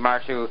for Jesse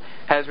Marsch, who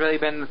has really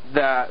been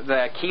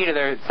the key to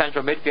their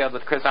central midfield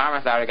with Chris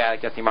Armas out, a guy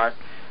like Jesse Marsch.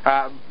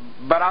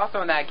 But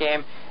also in that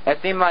game, it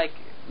seemed like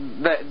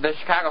the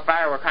Chicago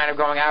Fire were kind of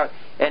going out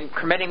and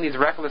committing these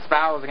reckless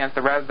fouls against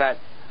the Revs that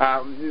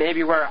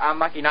maybe were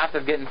unlucky not to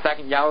have gotten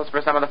second yellows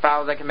for some of the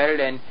fouls they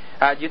committed. And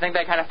do you think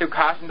they kind of threw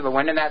caution to the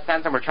wind in that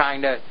sense and were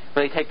trying to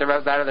really take the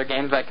Revs out of their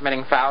games by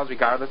committing fouls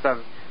regardless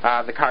of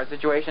the card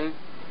situation?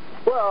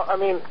 Well, I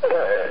mean,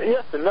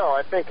 yes and no.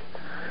 I think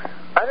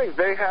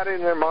they had it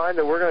in their mind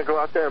that we're going to go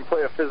out there and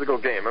play a physical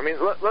game. I mean,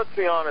 let's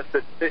be honest.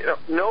 That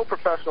no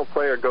professional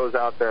player goes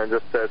out there and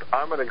just says,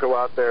 "I'm going to go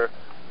out there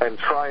and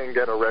try and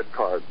get a red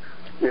card,"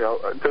 you know,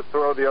 to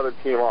throw the other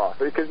team off,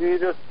 because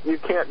you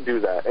can't do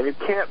that, and you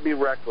can't be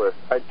reckless.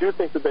 I do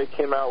think that they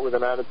came out with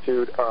an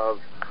attitude of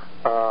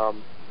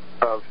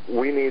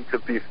we need to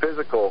be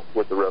physical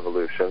with the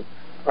Revolution,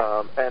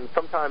 and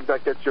sometimes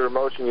that gets your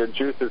emotion, your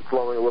juices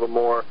flowing a little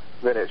more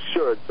than it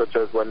should, such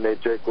as when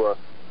Nate Jakwa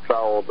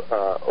fouled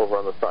over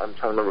on the side. I'm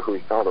trying to remember who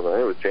he fouled him. I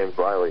think it was James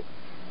Riley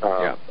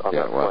on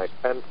that flank.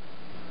 And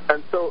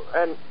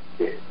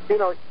you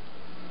know,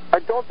 I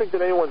don't think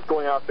that anyone's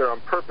going out there on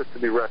purpose to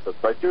be reckless.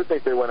 But I do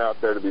think they went out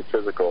there to be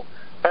physical,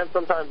 and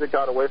sometimes it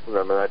got away from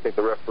them. And I think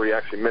the referee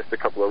actually missed a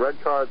couple of red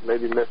cards,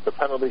 maybe missed a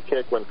penalty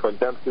kick when Clint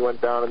Dempsey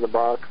went down in the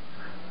box,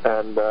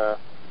 and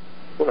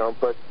you know,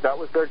 but that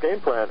was their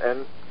game plan.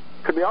 And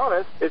to be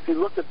honest, if you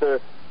look at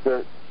the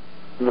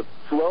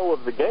flow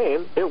of the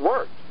game, it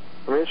worked.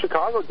 I mean,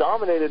 Chicago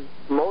dominated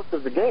most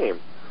of the game,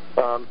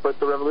 but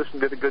the Revolution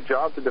did a good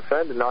job to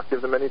defend and not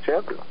give them any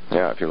chances.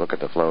 Yeah, if you look at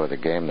the flow of the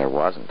game, there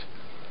wasn't.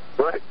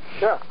 Right,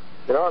 yeah.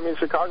 You know, I mean,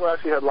 Chicago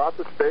actually had lots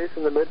of space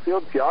in the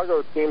midfield.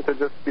 Thiago seemed to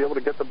just be able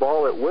to get the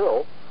ball at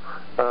will.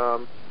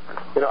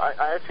 You know,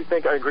 I actually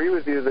think I agree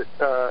with you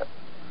that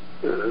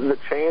the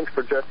change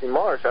for Jesse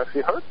Marsch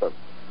actually hurt them.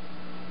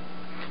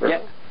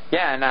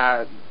 Yeah,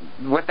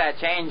 and with that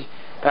change,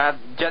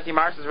 Jesse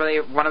Marsch is really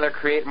one of their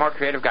more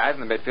creative guys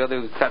in the midfield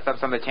who sets up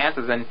some of the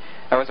chances, and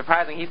it was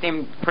surprising. He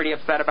seemed pretty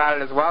upset about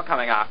it as well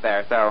coming off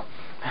there. So,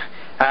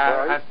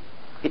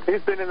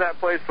 he's been in that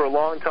place for a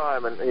long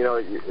time, and you know,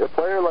 a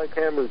player like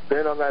him who's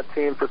been on that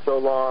team for so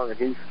long, and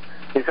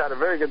he's had a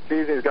very good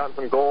season. He's gotten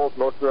some goals,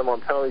 most of them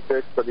on penalty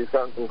kicks, but he's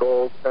gotten some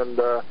goals, and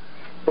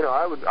you know,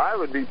 I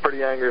would be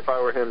pretty angry if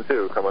I were him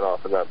too, coming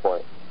off at that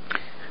point.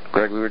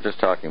 Greg, we were just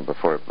talking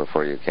before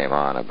you came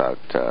on about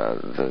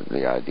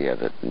the idea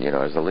that, you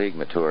know, as the league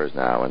matures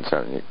now, and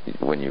so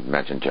when you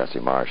mentioned Jesse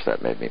Marsch,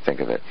 that made me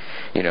think of it.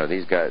 You know,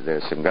 these guys,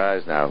 there's some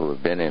guys now who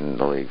have been in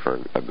the league for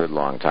a good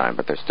long time,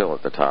 but they're still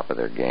at the top of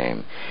their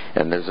game.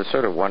 And there's a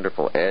sort of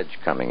wonderful edge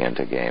coming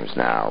into games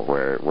now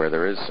where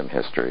there is some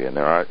history and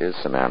there is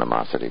some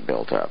animosity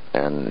built up.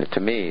 And to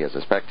me, as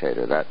a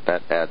spectator,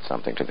 that adds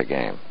something to the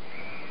game.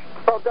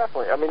 Oh,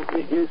 definitely. I mean,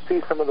 you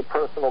see some of the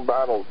personal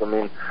battles. I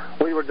mean,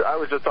 I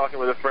was just talking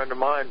with a friend of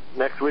mine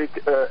next week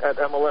at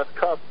MLS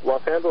Cup.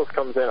 Los Angeles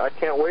comes in. I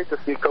can't wait to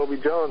see Kobe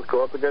Jones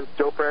go up against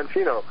Joe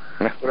Franchino.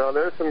 You know,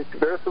 there's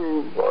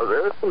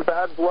some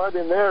bad blood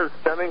in there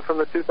stemming from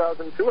the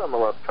 2002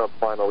 MLS Cup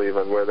final,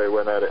 even where they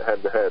went at it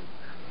head to head.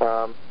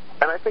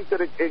 And I think that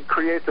it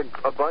creates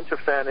a bunch of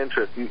fan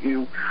interest.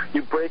 You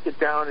break it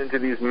down into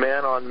these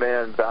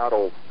man-on-man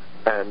battles.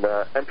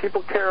 And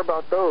people care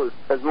about those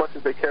as much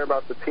as they care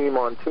about the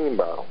team-on-team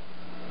battle.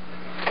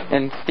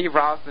 And Steve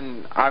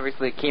Ralston,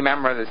 obviously a key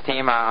member of this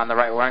team on the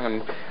right wing,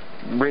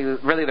 and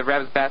really the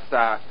Revs' best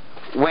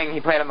wing.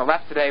 He played on the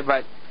left today,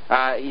 but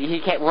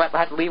he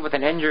had to leave with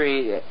an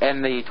injury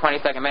in the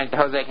 22nd minute to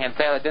Jose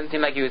Cancelo. It didn't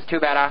seem like he was too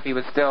bad off. He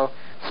was still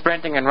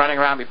sprinting and running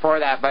around before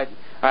that. But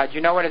do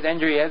you know what his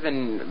injury is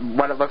and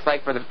what it looks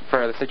like for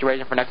the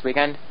situation for next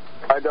weekend?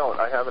 I don't.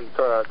 I haven't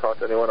talked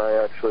to anyone.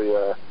 I actually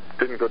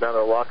didn't go down to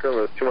the locker room.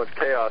 It was too much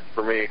chaos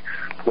for me.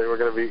 They were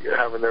going to be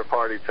having their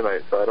party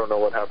tonight, so I don't know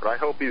what happened. I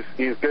hope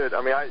he's good.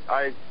 I mean,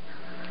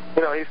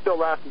 you know, he still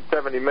lasted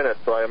 70 minutes,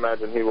 so I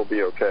imagine he will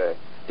be okay.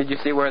 Did you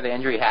see where the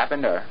injury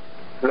happened, or?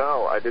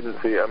 No, I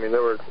didn't see. I mean,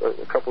 there were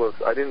a couple of.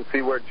 I didn't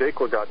see where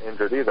Jakwa got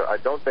injured either. I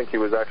don't think he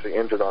was actually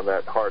injured on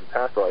that hard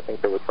tackle. I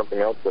think there was something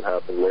else that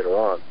happened later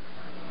on.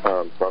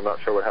 So I'm not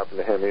sure what happened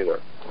to him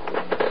either.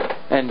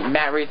 and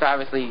Matt Reese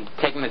obviously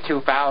taking the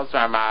 2 fouls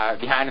from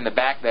behind in the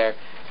back there.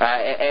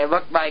 It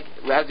looked like,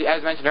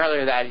 as mentioned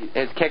earlier, that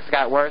his kicks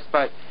got worse,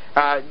 but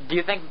do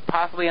you think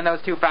possibly in those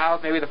 2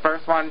 fouls, maybe the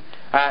first one,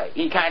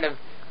 he kind of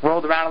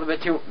rolled around a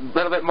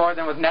little bit more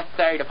than was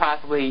necessary to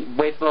possibly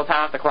waste a little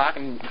time off the clock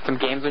and some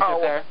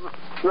gamesmanship there?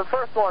 The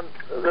first one,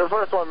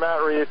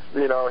 Matt Reese,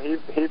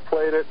 he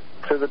played it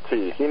to the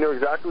tee. He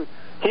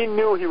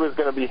knew he was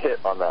going to be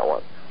hit on that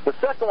one. The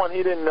second one,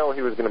 he didn't know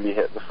he was going to be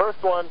hit. The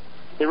first one,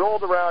 he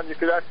rolled around. You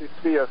could actually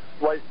see a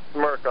slight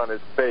smirk on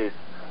his face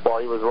while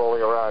he was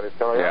rolling around.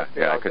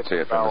 I could see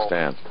it from the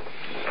stands.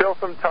 Kill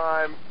some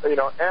time, and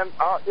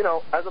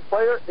as a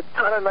player, it's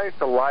kind of nice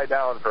to lie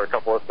down for a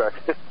couple of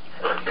seconds.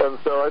 And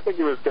so I think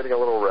he was getting a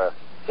little rest.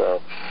 So.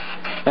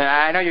 And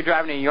I know you're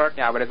driving to New York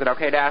now, but is it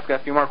okay to ask a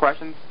few more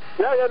questions?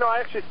 Yeah, no, I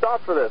actually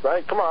stopped for this.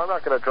 Come on, I'm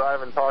not going to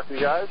drive and talk to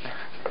you guys.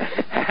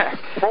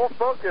 Full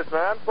focus,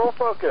 man, full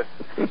focus.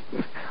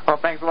 Well,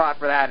 thanks a lot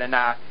for that. And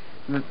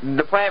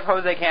the play of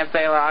Jose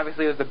Cancela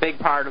obviously was a big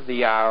part of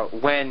the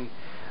win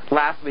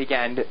last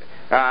weekend.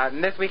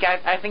 And this week,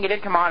 I think he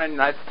did come on,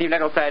 and Steve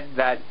Nichols said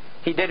that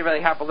he did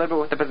really help a little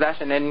bit with the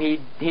possession, and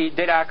he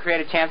did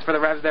create a chance for the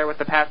Revs there with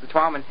the pass to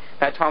Twellman.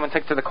 That Twellman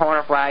took to the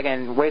corner flag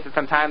and wasted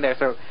some time there.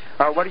 So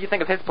what do you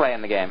think of his play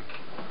in the game?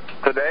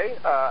 Today,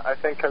 I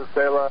think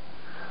Cancela,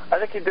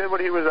 he did what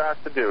he was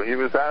asked to do. He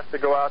was asked to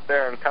go out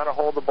there and kind of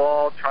hold the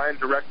ball, try and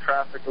direct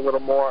traffic a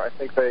little more. I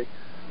think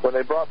when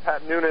they brought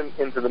Pat Noonan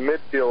into the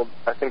midfield,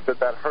 I think that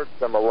hurts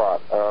them a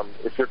lot.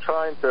 If you're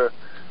trying to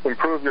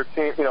improve your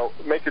team,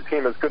 make your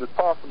team as good as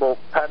possible,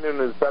 Pat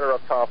Noonan is better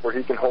up top where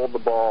he can hold the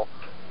ball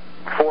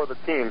for the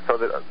team so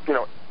that,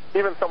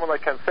 even someone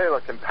like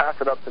Cancela can pass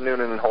it up to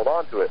Noonan and hold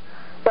on to it.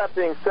 That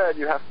being said,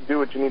 you have to do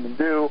what you need to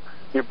do.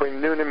 You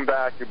bring Noonan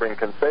back, you bring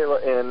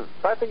Cancela in.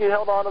 I think he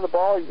held on to the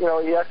ball.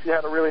 He actually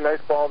had a really nice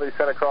ball that he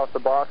sent across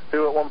the box,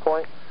 too, at one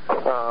point.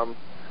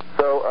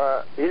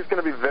 So he's going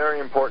to be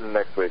very important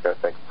next week, I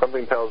think.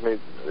 Something tells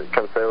me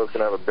Cancela's going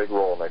to have a big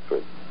role next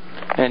week.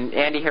 And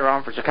Andy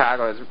Hiron for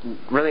Chicago is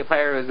really a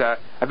player who's a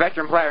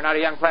veteran player, not a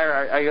young player.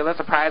 Are you a little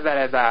surprised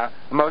that his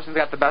emotions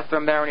got the best of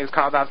him there when he was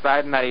called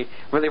outside and that he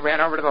really ran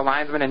over to the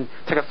linesman and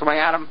took a swing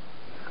at him?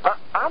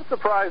 I'm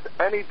surprised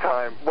any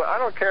time. Well, I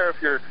don't care if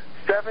you're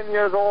 7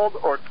 years old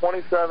or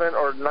 27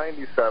 or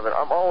 97.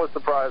 I'm always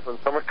surprised when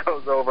someone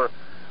goes over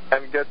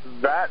and gets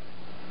that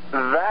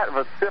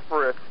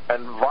vociferous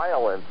and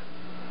violent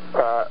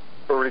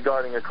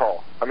regarding a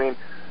call. I mean,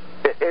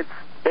 it's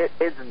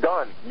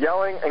done.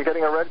 Yelling and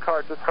getting a red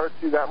card just hurts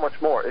you that much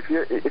more. If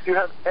you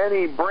have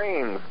any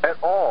brains at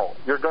all,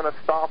 you're going to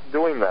stop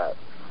doing that.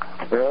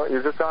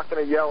 You're just not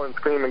going to yell and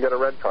scream and get a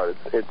red card.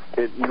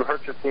 You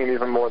hurt your team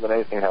even more than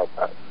anything else.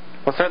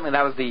 Well, certainly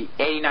that was the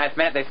 89th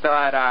minute. They still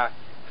had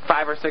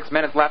 5 or 6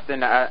 minutes left in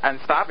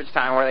stoppage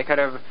time where they could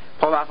have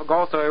pulled off a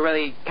goal. So it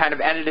really kind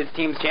of ended his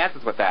team's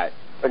chances with that.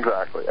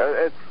 Exactly.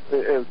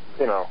 To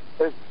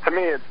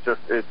me,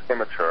 it's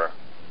immature.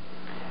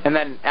 And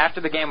then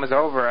after the game was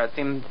over, it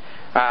seemed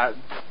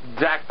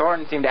Zach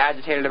Thornton seemed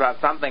agitated about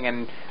something,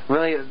 and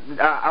really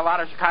a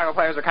lot of Chicago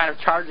players were kind of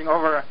charging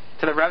over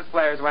to the Revs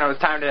players when it was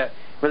time to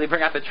really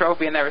bring out the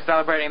trophy, and they were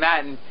celebrating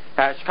that, and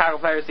Chicago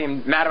players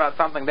seemed mad about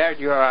something there.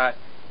 Do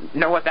you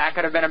know what that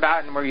could have been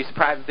about, and were you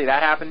surprised to see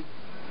that happen?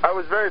 I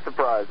was very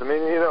surprised. I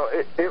mean,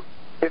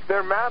 if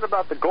they're mad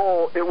about the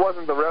goal, it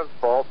wasn't the Revs'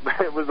 fault.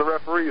 It was the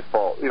referee's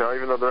fault,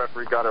 even though the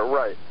referee got it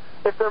right.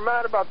 If they're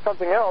mad about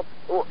something else,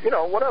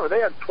 whatever. They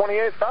had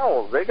 28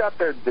 fouls. They got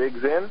their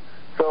digs in.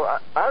 So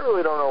I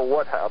really don't know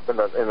what happened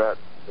in that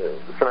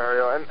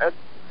scenario. And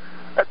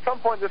at some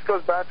point, this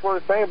goes back to what I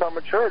was saying about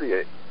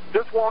maturity.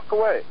 Just walk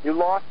away. You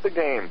lost the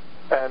game.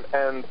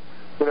 And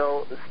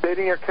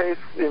stating your case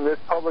in this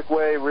public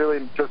way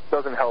really just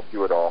doesn't help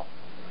you at all.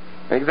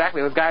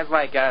 Exactly. With guys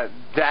like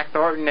Zach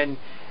Thornton and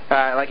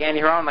like Andy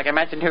Hiron, like I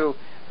mentioned, who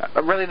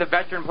really the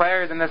veteran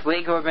players in this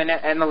league who have been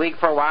in the league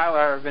for a while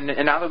or have been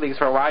in other leagues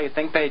for a while, you'd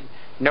think they'd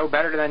know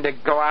better than to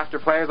go after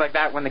players like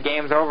that when the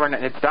game's over and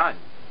it's done.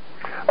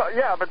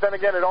 Yeah, but then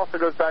again, it also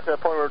goes back to that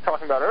point we were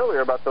talking about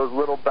earlier about those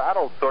little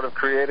battles sort of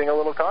creating a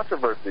little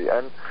controversy.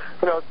 And,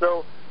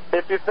 so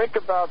if you think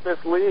about this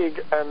league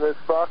and this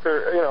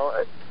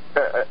soccer,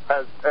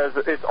 as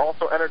it's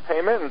also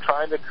entertainment and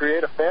trying to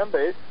create a fan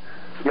base,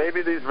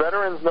 maybe these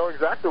veterans know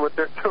exactly what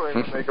they're doing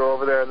when they go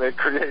over there and they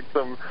create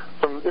some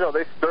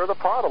they stir the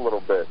pot a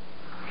little bit.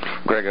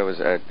 Greg, I was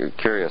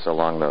curious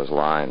along those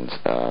lines.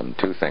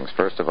 2 things.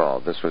 First of all,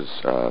 this was,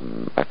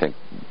 I think,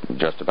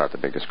 just about the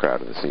biggest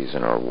crowd of the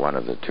season, or one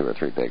of the 2 or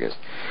 3 biggest.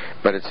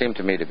 But it seemed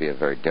to me to be a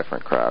very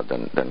different crowd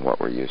than what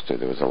we're used to.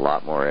 There was a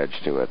lot more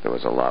edge to it. There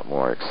was a lot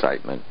more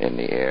excitement in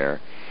the air.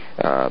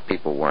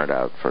 People weren't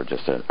out for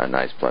just a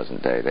nice,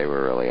 pleasant day. They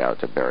were really out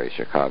to bury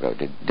Chicago.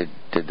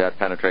 Did that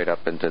penetrate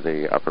up into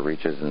the upper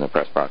reaches in the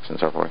press box and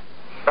so forth?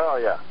 Oh,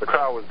 yeah. The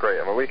crowd was great.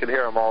 I mean, we could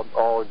hear them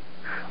all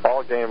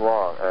game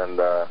long. And,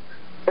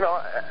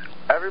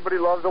 everybody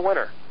loves a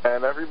winner.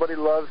 And everybody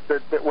loves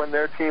that when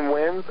their team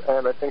wins.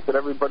 And I think that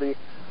everybody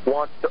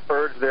wants to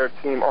urge their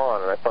team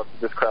on. And I thought that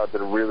this crowd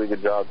did a really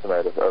good job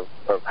tonight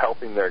of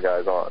helping their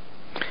guys on.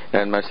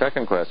 And my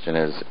second question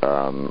is,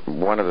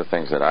 one of the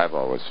things that I've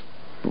always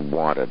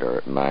wanted,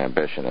 or my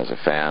ambition as a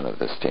fan of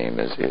this team,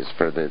 is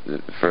for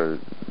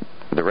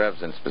the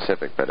Revs in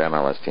specific, but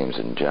MLS teams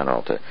in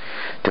general,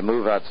 to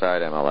move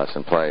outside MLS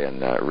and play in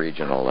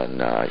regional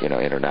and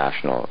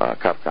international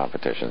cup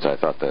competitions. I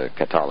thought the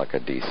Católica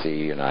DC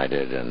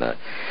United and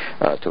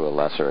to a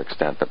lesser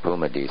extent the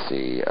Puma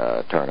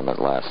DC tournament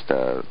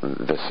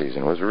this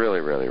season was really,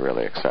 really,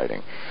 really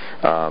exciting.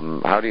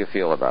 How do you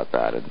feel about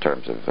that in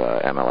terms of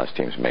MLS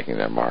teams making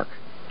their mark?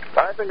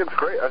 I think it's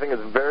great. I think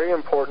it's very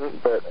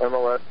important that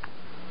MLS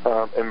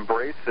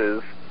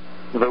embraces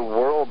the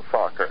world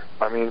soccer.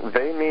 I mean,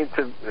 they need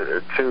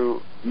to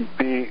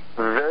be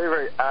very,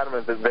 very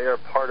adamant that they are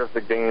part of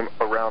the game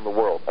around the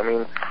world. I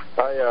mean,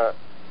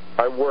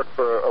 I work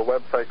for a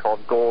website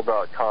called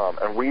Goal.com,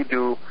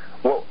 and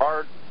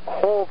our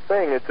whole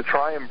thing is to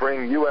try and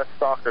bring U.S.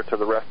 soccer to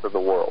the rest of the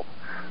world.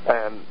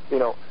 And,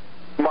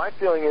 my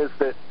feeling is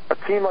that a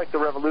team like the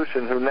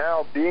Revolution, who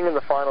now, being in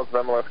the finals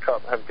of MLS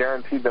Cup, have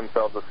guaranteed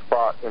themselves a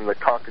spot in the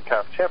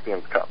CONCACAF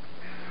Champions Cup.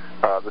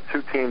 The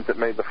two teams that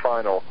made the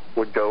final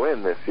would go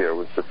in this year,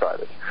 was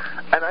decided.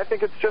 And I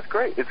think it's just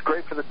great. It's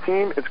great for the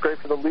team, it's great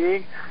for the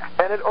league,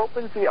 and it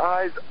opens the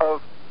eyes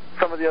of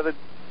some of the other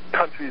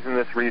countries in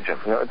this region.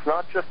 It's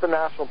not just the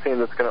national team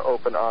that's going to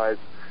open eyes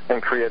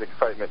and create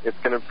excitement. It's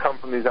going to come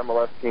from these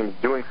MLS teams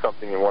doing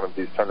something in one of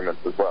these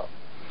tournaments as well.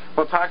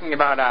 Well, talking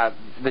about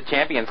the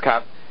Champions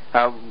Cup,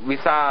 we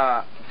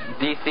saw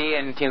DC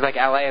and teams like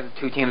LA as the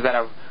two teams that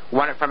have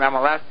won it from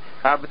MLS.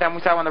 But then we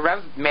saw when the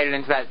Revs made it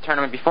into that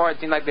tournament before, it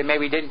seemed like they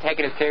maybe didn't take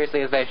it as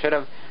seriously as they should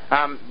have,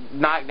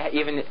 not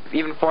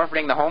even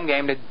forfeiting the home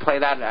game to play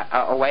that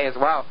away as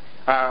well.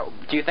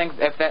 Do you think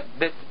if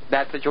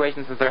that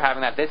situation, since they're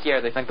having that this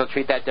year, they think they'll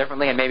treat that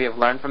differently and maybe have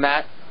learned from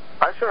that?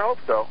 I sure hope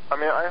so. I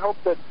mean, I hope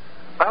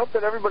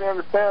that everybody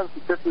understands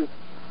that this is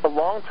a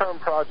long-term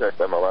project,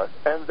 MLS,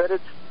 and that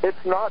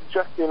it's not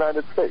just the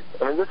United States.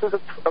 I mean, this is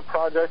a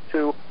project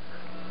to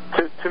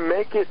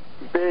make it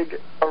big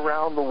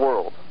around the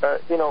world.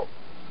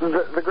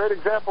 The great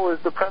example is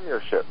the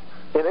Premiership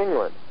in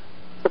England.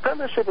 The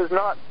Premiership is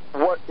not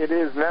what it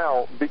is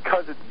now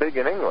because it's big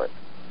in England.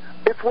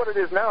 It's what it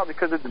is now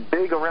because it's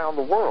big around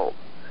the world.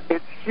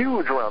 It's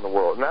huge around the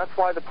world, and that's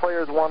why the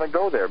players want to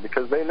go there,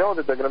 because they know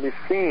that they're going to be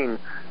seen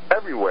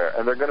everywhere,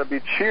 and they're going to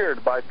be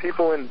cheered by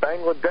people in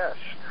Bangladesh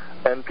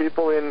and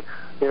people in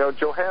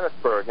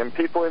Johannesburg and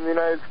people in the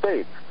United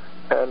States.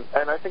 And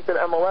I think that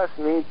MLS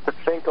needs to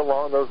think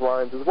along those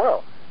lines as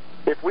well.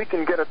 If we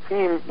can get a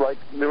team like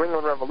New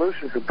England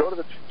Revolution who go to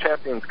the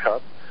Champions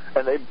Cup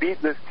and they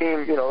beat this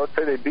team, let's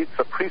say they beat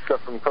Saprissa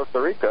from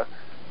Costa Rica,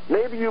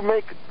 maybe you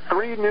make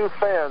 3 new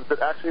fans that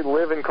actually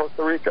live in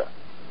Costa Rica.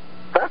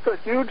 That's a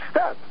huge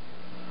step.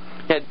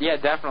 Yeah,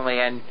 definitely.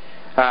 And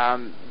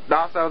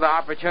also the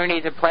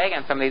opportunity to play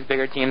against some of these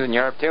bigger teams in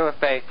Europe, too, if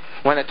they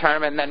win the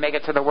tournament and then make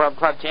it to the World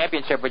Club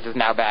Championship, which is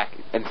now back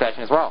in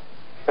session as well.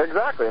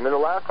 Exactly. I mean, the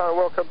last time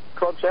World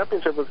Club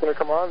Championship was going to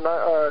come on,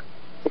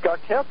 it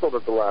got canceled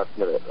at the last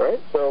minute, right?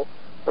 So,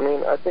 I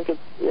mean, I think it's,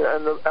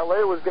 and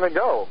LA was going to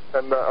go,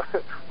 and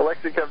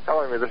Alexi kept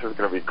telling me this is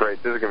going to be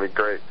great, this is going to be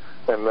great,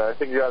 and I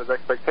think he got his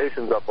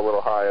expectations up a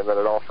little high, and then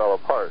it all fell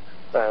apart.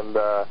 And,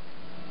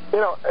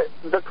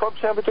 the Club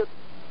Championship,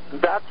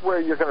 that's where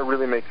you're going to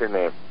really make your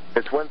name.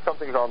 It's when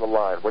something's on the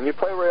line. When you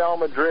play Real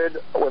Madrid,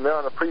 when they're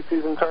on a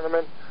preseason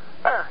tournament,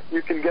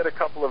 you can get a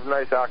couple of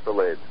nice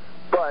accolades,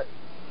 but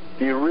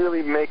do you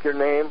really make your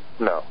name?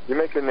 No. You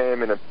make your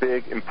name in a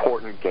big,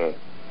 important game.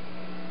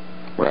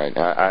 Right.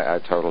 I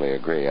totally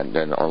agree. And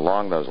then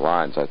along those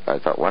lines, I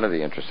thought one of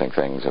the interesting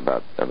things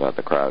about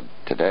the crowd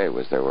today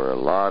was there were a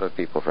lot of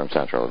people from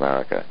Central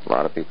America, a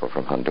lot of people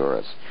from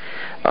Honduras.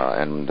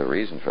 And the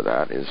reason for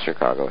that is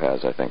Chicago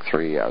has, I think,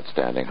 3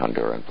 outstanding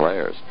Honduran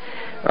players.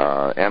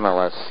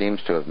 MLS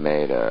seems to have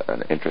made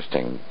an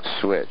interesting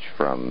switch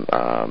from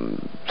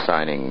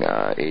signing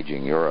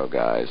aging Euro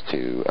guys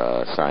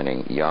to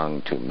signing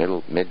young to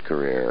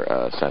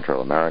mid-career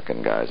Central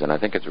American guys. And I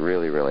think it's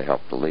really, really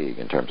helped the league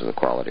in terms of the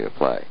quality of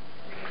play.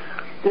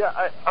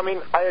 Yeah, I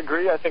mean, I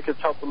agree. I think it's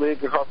helped the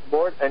league across the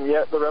board, and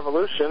yet the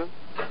Revolution,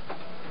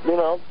 they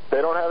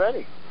don't have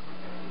any.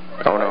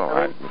 Oh, no,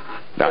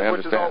 I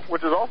understand.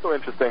 Which is also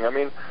interesting. I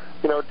mean,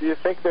 do you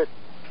think that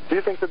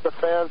the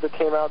fans that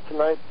came out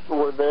tonight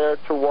were there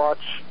to watch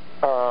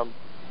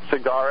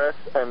Cigares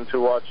and to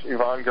watch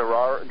Ivan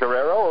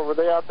Guerrero, or were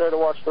they out there to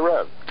watch the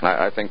Revs?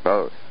 I think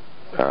both.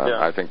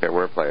 I think there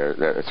were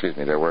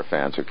there were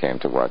fans who came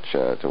to watch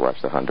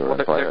the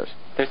Honduran players.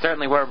 There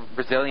certainly were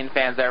Brazilian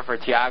fans there for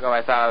Thiago.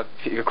 I saw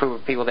a group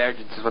of people there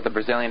just with the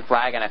Brazilian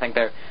flag, and I think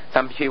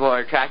some people are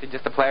attracted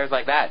just to players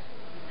like that.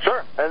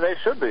 Sure, and they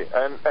should be.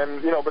 And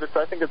but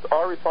I think it's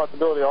our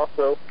responsibility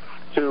also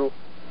to,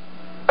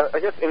 I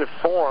guess,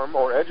 inform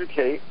or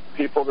educate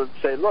people to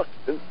say, look,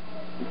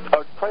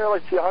 a player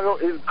like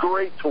Thiago is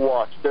great to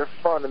watch. They're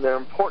fun and they're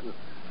important.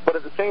 But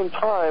at the same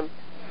time,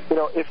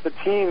 if the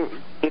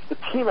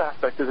team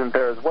aspect isn't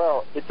there as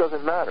well, it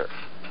doesn't matter.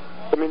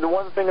 I mean, the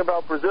one thing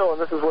about Brazil,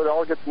 and this is where it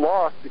all gets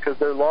lost because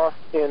they're lost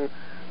in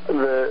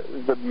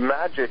the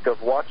magic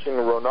of watching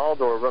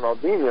Ronaldo or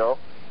Ronaldinho,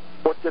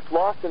 what gets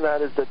lost in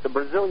that is that the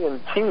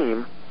Brazilian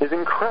team is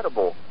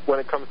incredible when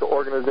it comes to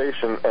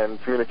organization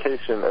and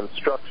communication and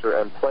structure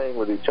and playing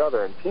with each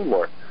other and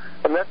teamwork.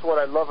 And that's what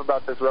I love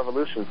about this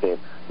Revolution team.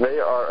 They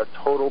are a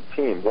total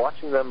team.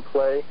 Watching them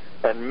play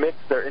and mix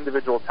their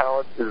individual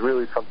talents is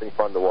really something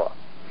fun to watch.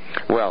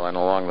 Well, and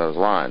along those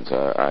lines,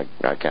 I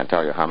can't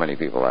tell you how many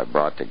people I've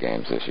brought to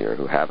games this year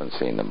who haven't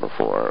seen them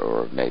before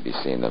or maybe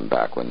seen them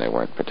back when they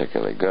weren't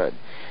particularly good.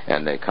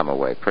 And they come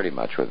away pretty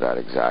much with that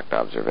exact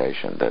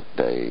observation, that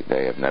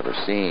they have never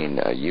seen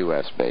a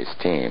U.S.-based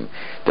team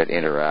that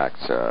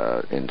interacts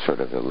in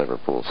sort of the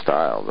Liverpool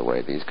style the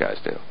way these guys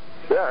do.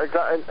 Yeah,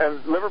 exactly.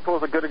 And Liverpool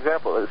is a good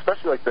example,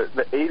 especially like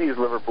the 80s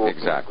Liverpool.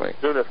 Exactly.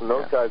 Nunes and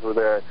those guys were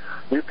there.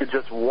 You could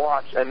just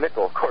watch, and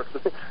Nickel, of course,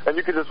 and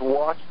you could just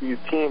watch these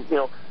teams,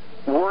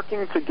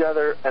 working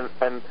together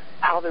and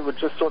how they would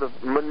just sort of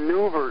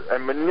maneuver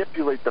and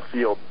manipulate the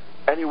field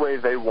any way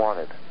they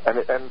wanted.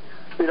 And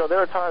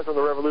there are times when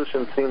the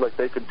Revolution seemed like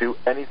they could do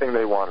anything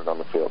they wanted on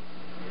the field.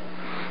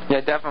 Yeah,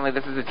 definitely.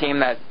 This is a team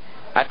that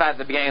I thought at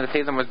the beginning of the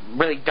season was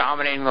really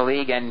dominating the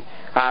league, and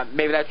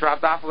maybe that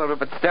dropped off a little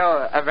bit, but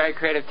still a very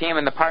creative team,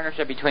 and the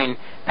partnership between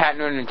Pat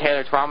Noonan and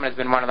Taylor Twellman has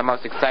been one of the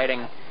most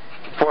exciting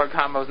forward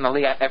combos in the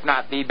league, if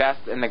not the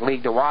best in the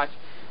league to watch.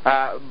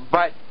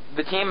 But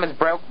the team has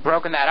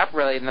broken that up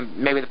really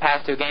in maybe the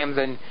past two games,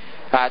 and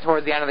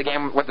towards the end of the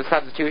game with the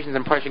substitutions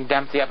and pushing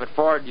Dempsey up at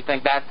forward. Do you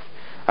think that's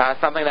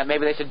something that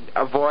maybe they should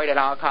avoid at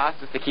all costs,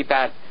 just to keep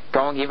that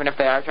going, even if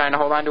they are trying to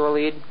hold on to a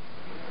lead?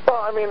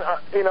 Well, I mean,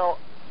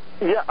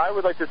 yeah, I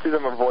would like to see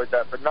them avoid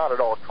that, but not at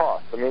all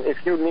costs. I mean, if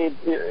you need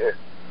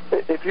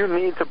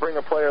to bring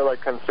a player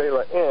like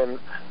Cancela in,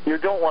 you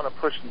don't want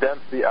to push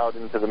Dempsey out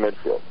into the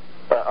midfield,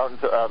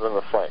 out on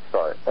the flank.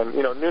 Sorry, and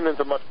Noonan's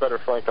a much better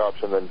flank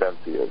option than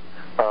Dempsey is.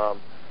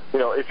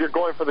 If you're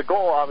going for the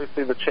goal,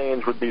 obviously the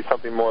change would be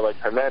something more like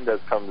Hernandez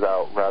comes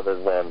out rather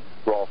than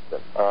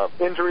Ralston.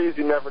 Injuries,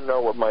 you never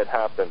know what might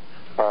happen.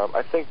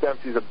 I think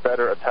Dempsey's a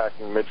better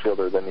attacking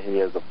midfielder than he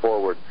is a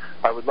forward.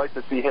 I would like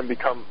to see him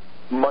become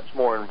much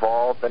more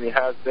involved than he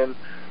has been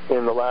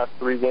in the last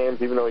 3 games.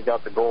 Even though he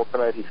got the goal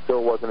tonight, he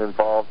still wasn't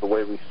involved the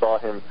way we saw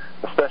him,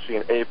 especially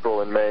in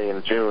April and May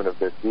and June of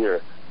this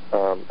year.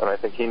 And I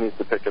think he needs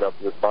to pick it up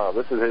this final.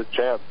 This is his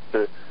chance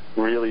to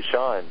really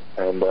shine,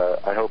 and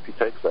I hope he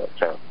takes that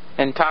chance.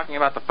 And talking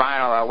about the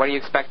final, what do you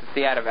expect to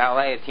see out of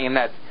LA, a team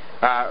that's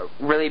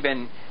really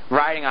been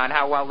riding on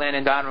how well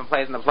Landon Donovan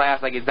plays in the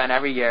playoffs like he's done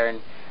every year,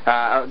 and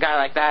a guy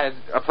like that is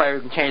a player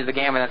who can change the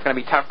game, and that's going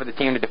to be tough for the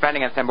team to defend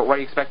against him. But what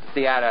do you expect to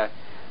see out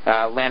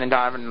of Landon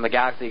Donovan and the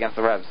Galaxy against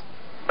the Revs?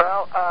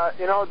 Well,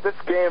 this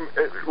game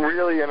is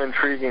really an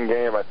intriguing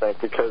game, I think,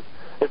 because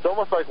it's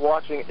almost like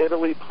watching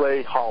Italy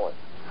play Holland,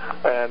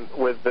 and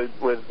with the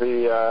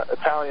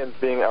Italians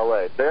being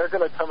LA. They're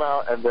going to come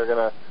out and they're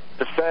going to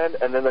defend,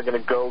 and then they're going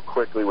to go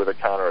quickly with a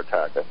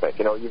counterattack, I think.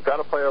 You've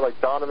got a player like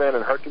Donovan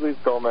and Herculez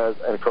Gomez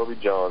and Kobe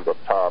Jones up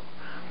top,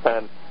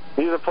 and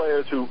these are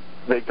players who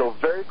they go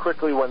very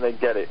quickly when they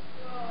get it,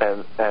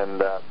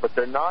 but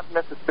they're not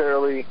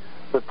necessarily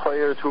the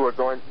players who are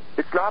going.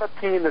 It's not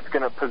a team that's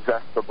going to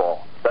possess the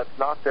ball. That's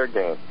not their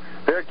game.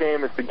 Their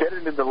game is to get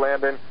it into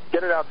Landon,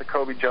 get it out to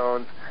Kobe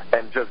Jones,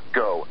 and just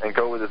go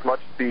with as much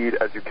speed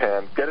as you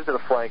can. Get it to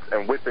the flanks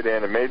and whip it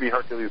in, and maybe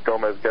Herculez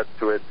Gomez gets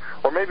to it,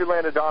 or maybe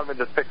Landon Donovan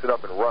just picks it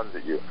up and runs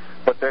at you.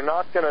 But they're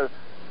not going to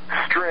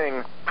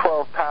string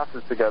 12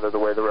 passes together the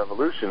way the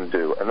Revolution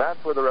do, and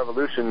that's where the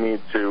Revolution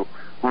need to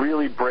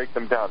really break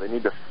them down. They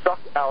need to suck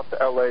out the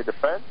LA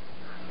defense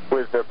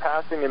with their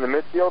passing in the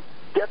midfield,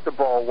 get the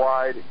ball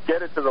wide,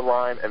 get it to the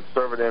line, and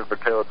serve it in for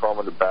Taylor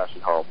Twellman to bash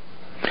it home.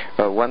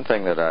 One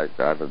thing that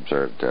I've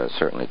observed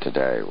certainly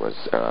today was,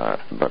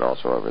 but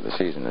also over the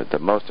season, that the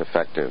most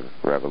effective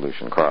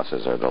Revolution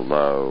crosses are the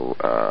low,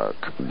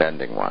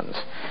 bending ones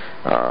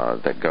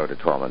that go to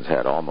Twellman's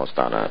head almost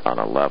on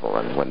a level.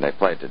 And when they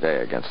played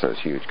today against those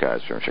huge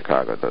guys from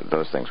Chicago,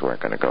 those things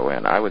weren't going to go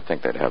in. I would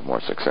think they'd have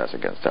more success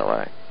against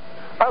L.A.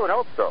 I would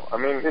hope so. I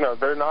mean,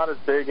 they're not as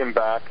big in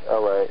back.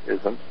 L.A.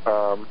 isn't.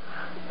 And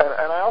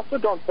I also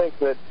don't think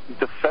that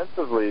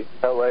defensively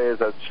L.A.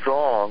 is as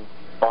strong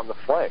on the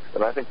flanks,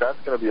 and I think that's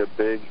going to be a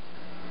big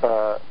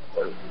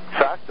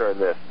factor in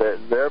this.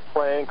 They're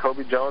playing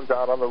Kobe Jones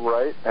out on the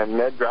right and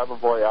Ned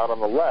Grabavoy out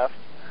on the left,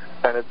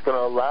 and it's going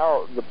to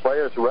allow the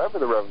players, whoever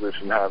the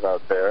Revolution have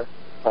out there,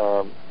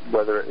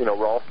 whether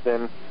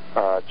Ralston,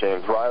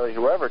 James Riley,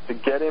 whoever, to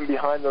get in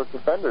behind those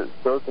defenders.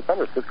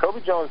 Because Kobe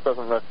Jones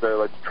doesn't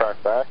necessarily like to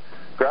track back.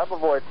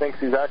 Grabavoy thinks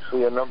he's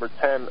actually a number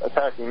 10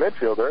 attacking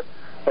midfielder.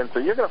 And so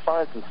you're going to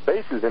find some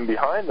spaces in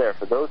behind there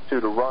for those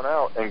two to run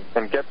out and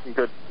get some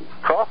good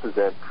crosses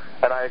in.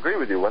 And I agree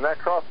with you. When that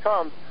cross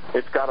comes,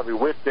 it's got to be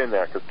whipped in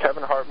there, because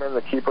Kevin Hartman,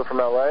 the keeper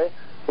from L.A.,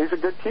 he's a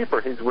good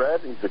keeper. He's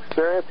read, he's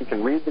experienced, he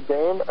can read the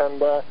game,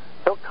 and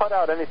he'll cut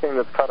out anything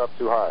that's cut up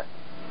too high.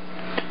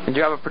 Did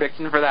you have a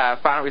prediction for the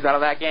final result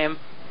of that game?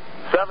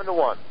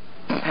 7-1.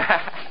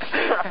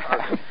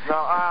 No,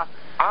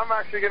 I'm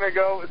actually going to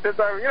go, since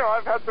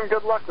I've had some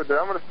good luck with it,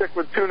 I'm going to stick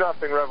with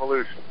 2-0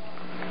 Revolution.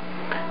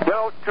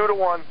 No,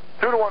 2-1.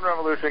 2-1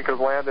 Revolution because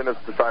Landon has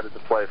decided to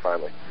play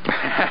finally.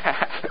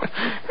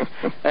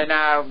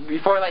 And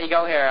before I let you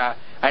go here,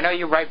 I know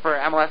you write for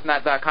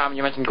MLSnet.com.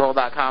 You mentioned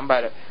Goal.com,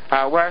 but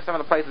where are some of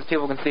the places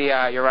people can see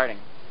your writing?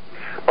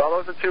 Well,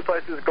 those are two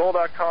places,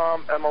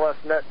 Goal.com,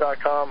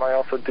 MLSnet.com. I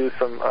also do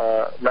some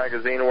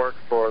magazine work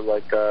for,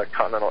 like,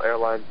 Continental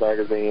Airlines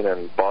magazine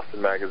and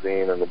Boston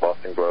Magazine and the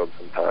Boston Globe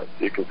sometimes.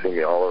 You can see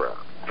me all around.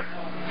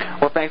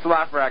 Well, thanks a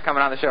lot for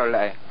coming on the show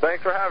today.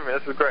 Thanks for having me.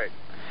 This was great.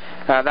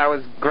 That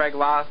was Greg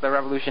Lalas, the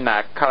Revolution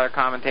color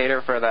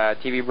commentator for the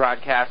TV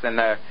broadcast and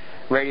the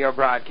radio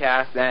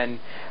broadcast, and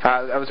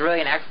it was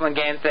really an excellent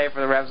game today for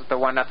the Revs with the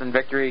 1-0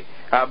 victory.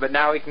 But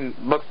now we can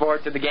look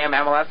forward to the game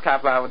MLS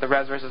Cup with the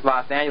Revs versus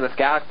Los Angeles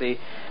Galaxy.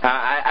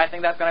 I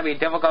think that's going to be a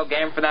difficult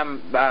game for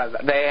them.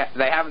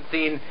 They haven't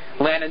seen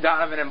Landon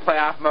Donovan in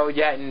playoff mode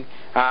yet, and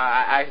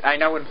I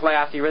know in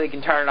playoffs he really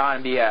can turn it on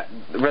and be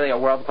really a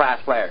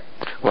world-class player.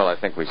 Well, I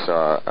think we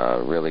saw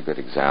a really good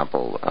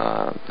example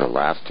the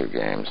last two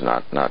games,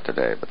 not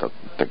today, but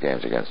the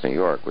games against New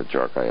York with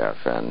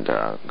Djorkaeff and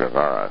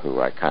Guevara, who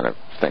I kind of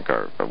think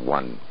are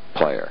one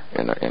player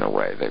in a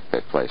way.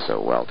 They play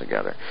so well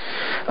together.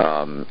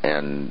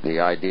 And the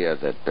idea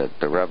that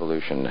the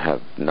Revolution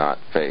have not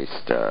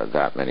faced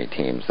that many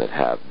teams that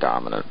have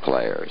dominant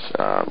players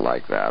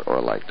like that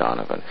or like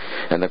Donovan.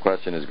 And the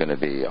question is going to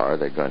be, are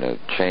they going to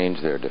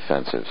change their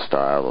defensive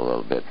style a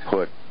little bit,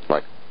 put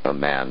like a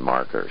man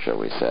marker, shall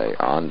we say,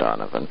 on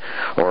Donovan,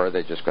 or are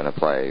they just going to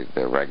play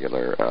their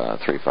regular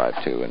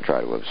 3-5-2 and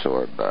try to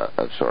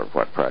absorb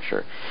what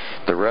pressure?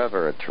 The Rev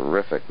are a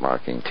terrific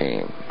marking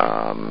team.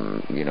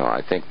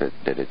 I think that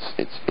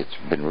it's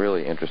been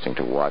really interesting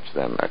to watch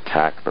them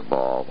attack the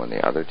ball when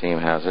the other team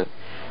has it.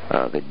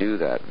 They do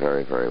that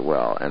very, very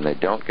well, and they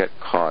don't get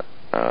caught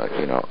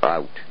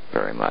out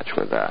very much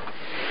with that.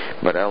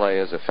 But LA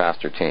is a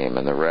faster team,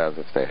 and the Rev,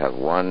 if they have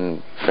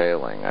one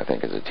failing, I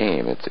think, as a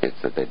team,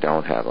 it's that they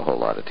don't have a whole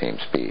lot of team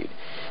speed.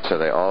 So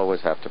they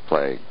always have to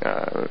play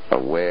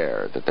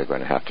aware that they're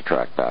going to have to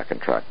track back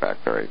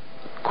very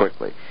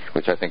quickly,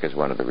 which I think is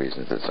one of the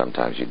reasons that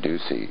sometimes you do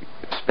see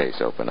space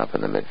open up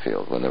in the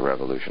midfield when the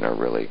Revolution are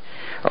really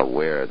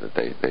aware that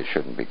they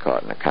shouldn't be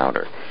caught in a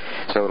counter.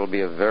 So it'll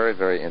be a very,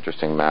 very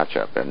interesting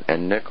matchup,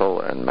 and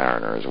Nickel and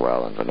Mariner as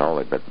well, and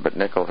Vanoli, but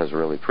Nickel has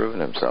really proven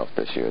himself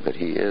this year that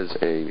he is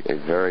a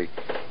very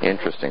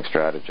interesting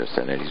strategist,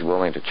 and that he's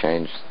willing to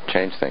change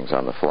things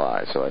on the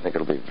fly. So I think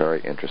it'll be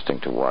very interesting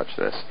to watch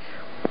this.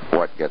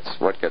 What gets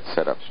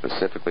set up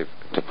specifically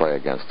to play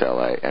against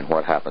LA, and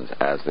what happens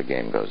as the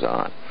game goes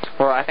on.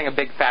 Well, I think a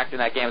big factor in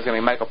that game is going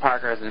to be Michael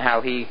Parker's and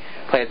how he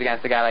plays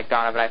against a guy like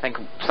Donovan. I think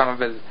some of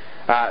his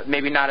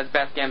maybe not his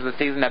best games of the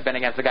season have been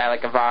against a guy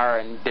like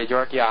Guevara and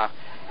Djorkaeff.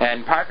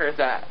 And Parker's,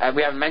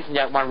 we haven't mentioned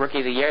yet, won Rookie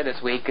of the Year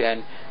this week,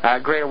 and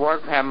great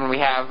award for him. And we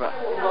have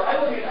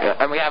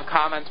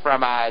comments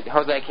from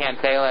Jose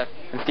Cancela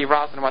and Steve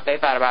Ralston what they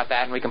thought about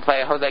that, and we can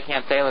play Jose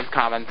Cancela's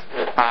comments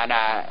on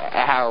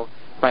how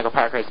Michael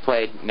Parker has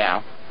played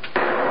now.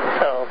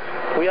 So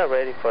we are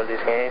ready for this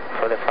game,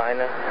 for the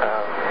final.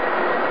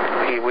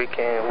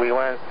 We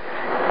want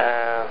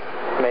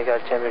make our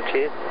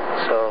championship.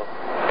 So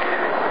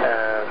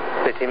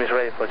the team is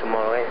ready for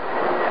tomorrow.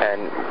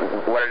 And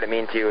what did it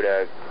mean to you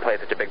to play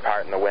such a big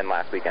part in the win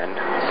last weekend?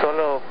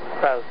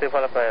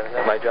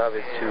 My job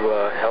is to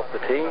help the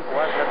team,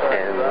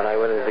 and when I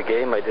went into the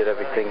game, I did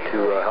everything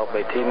to help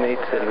my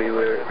teammates, and we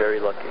were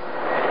very lucky.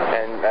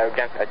 And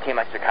against a team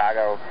like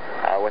Chicago,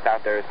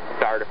 without their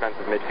star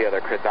defensive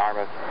midfielder, Chris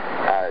Armas,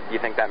 do you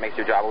think that makes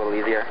your job a little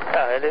easier?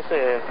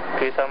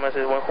 Chris Armas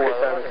is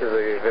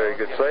a very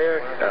good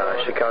player.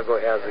 Chicago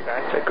has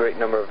a great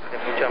number of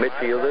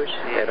midfielders,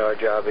 and our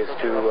job is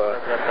to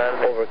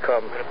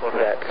overcome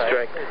that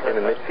strength in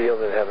the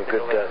midfield and have a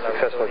good,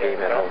 successful game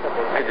at home.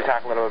 Could you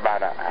talk a little bit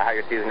about how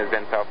your season has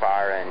been so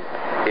far and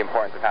the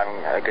importance of having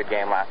a good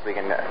game last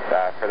weekend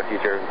for the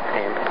future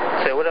team?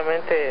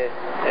 Seguramente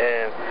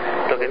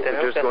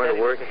we're just going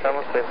to work.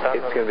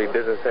 It's going to be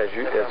business as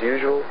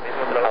usual,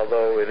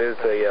 although it is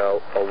a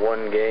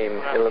one-game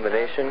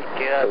elimination,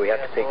 so we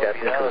have to take that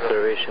into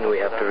consideration. We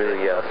have to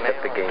really step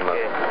the game up.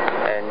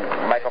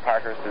 And Michael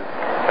Parker has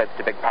played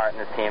such a big part in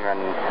this team and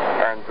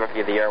earns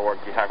Rookie of the Year award.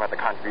 Can you talk about the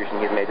contribution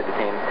he's made to the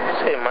team?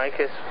 Sí, Mike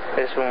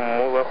es un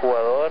muy buen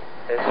jugador.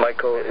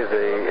 Michael is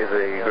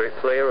a great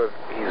player.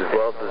 He's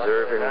well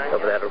deserving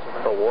of that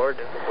award.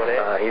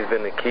 He's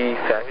been a key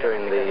factor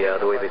in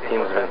the way the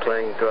team's been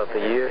playing throughout the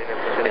year,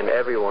 and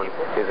everyone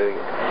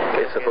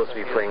is supposed to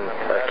be playing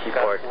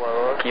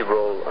a key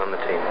role on the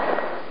team.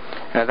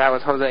 That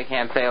was Jose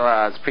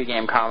Cancela's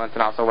pregame comments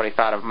and also what he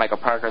thought of Michael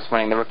Parker's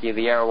winning the Rookie of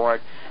the Year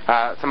award.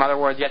 Some other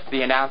awards yet to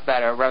be announced that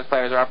Revs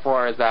players are up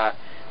for is the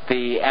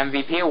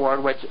MVP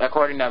award, which,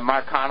 according to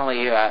Mark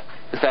Connolly,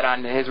 said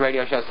on his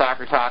radio show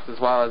Soccer Talks as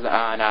well as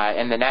on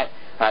In the Net,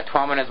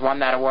 Twellman has won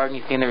that award, and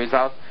he's seen the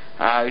results.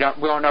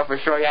 We won't know for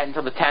sure yet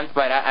until the 10th,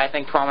 but I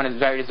think Twellman is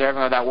very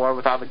deserving of that award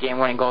with all the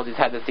game-winning goals he's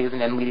had this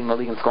season and leading the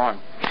league in scoring.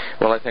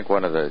 Well, I think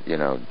one of the,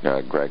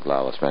 Greg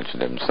Lalas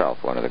mentioned himself,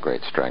 one of the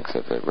great strengths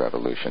of the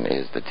Revolution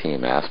is the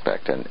team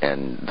aspect.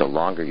 And the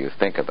longer you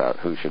think about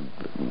who should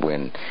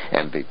win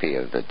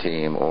MVP of the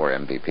team or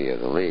MVP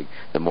of the league,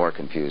 the more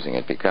confusing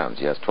it becomes.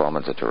 Yes,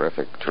 Twellman's a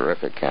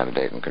terrific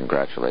candidate, and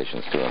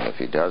congratulations to him if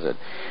he does it.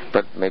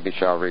 But maybe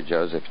Charles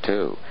Joseph,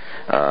 too.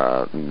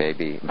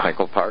 Maybe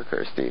Michael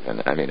Parker,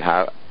 Stephen. I mean,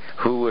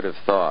 who would have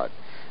thought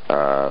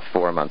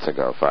 4 months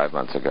ago, 5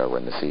 months ago,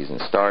 when the season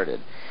started,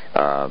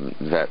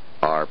 that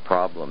our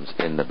problems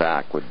in the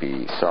back would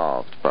be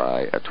solved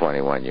by a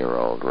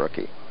 21-year-old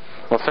rookie?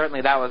 Well,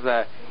 certainly that was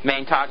the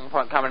main talking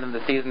point coming into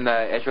the season,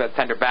 the issue at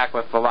center back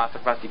with the loss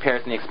of Rusty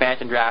Pierce in the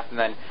expansion draft, and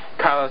then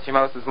Carlos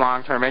Chimos'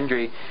 long-term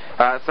injury.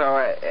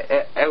 So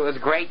it was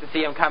great to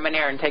see him come in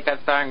here and take that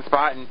starting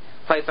spot and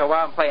play so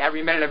well and play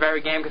every minute of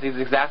every game, because he's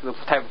exactly the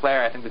type of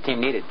player I think the team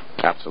needed.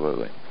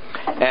 Absolutely.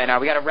 And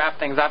we got to wrap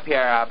things up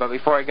here, but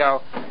before we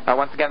go,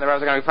 once again, the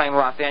Revs are going to be playing the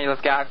Los Angeles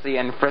Galaxy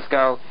in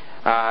Frisco,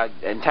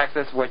 in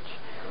Texas, which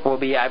will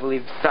be, I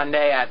believe,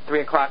 Sunday at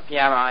 3 o'clock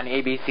p.m. on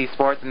ABC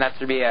Sports, and that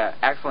should be an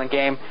excellent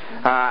game.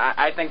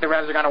 I think the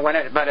Revs are going to win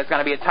it, but it's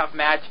going to be a tough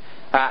match,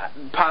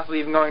 possibly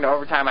even going to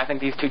overtime. I think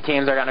these two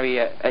teams are going to be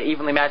an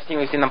evenly matched team.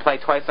 We've seen them play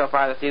twice so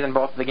far this season.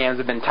 Both of the games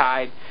have been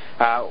tied.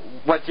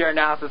 What's your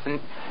analysis, and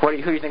who do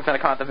you think is going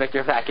to come out the victor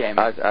of that game?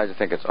 I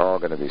think it's all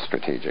going to be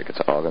strategic. It's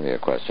all going to be a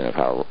question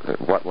of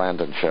what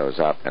Landon shows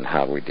up and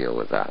how we deal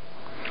with that.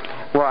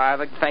 Well, I'd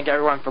like to thank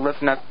everyone for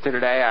listening to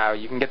today.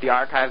 You can get the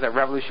archives at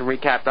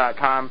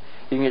revolutionrecap.com.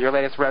 You can get your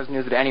latest Revs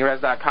news at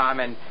anyrevs.com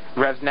and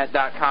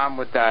revsnet.com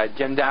with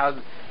Jim Dow's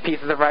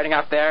pieces of writing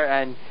out there.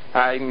 And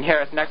you can hear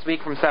us next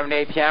week from 7 to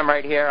 8 p.m.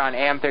 right here on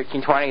AM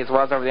 1320, as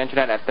well as over the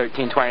internet at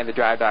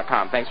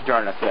 1320thedrive.com. Thanks for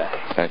joining us today.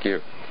 Thank you.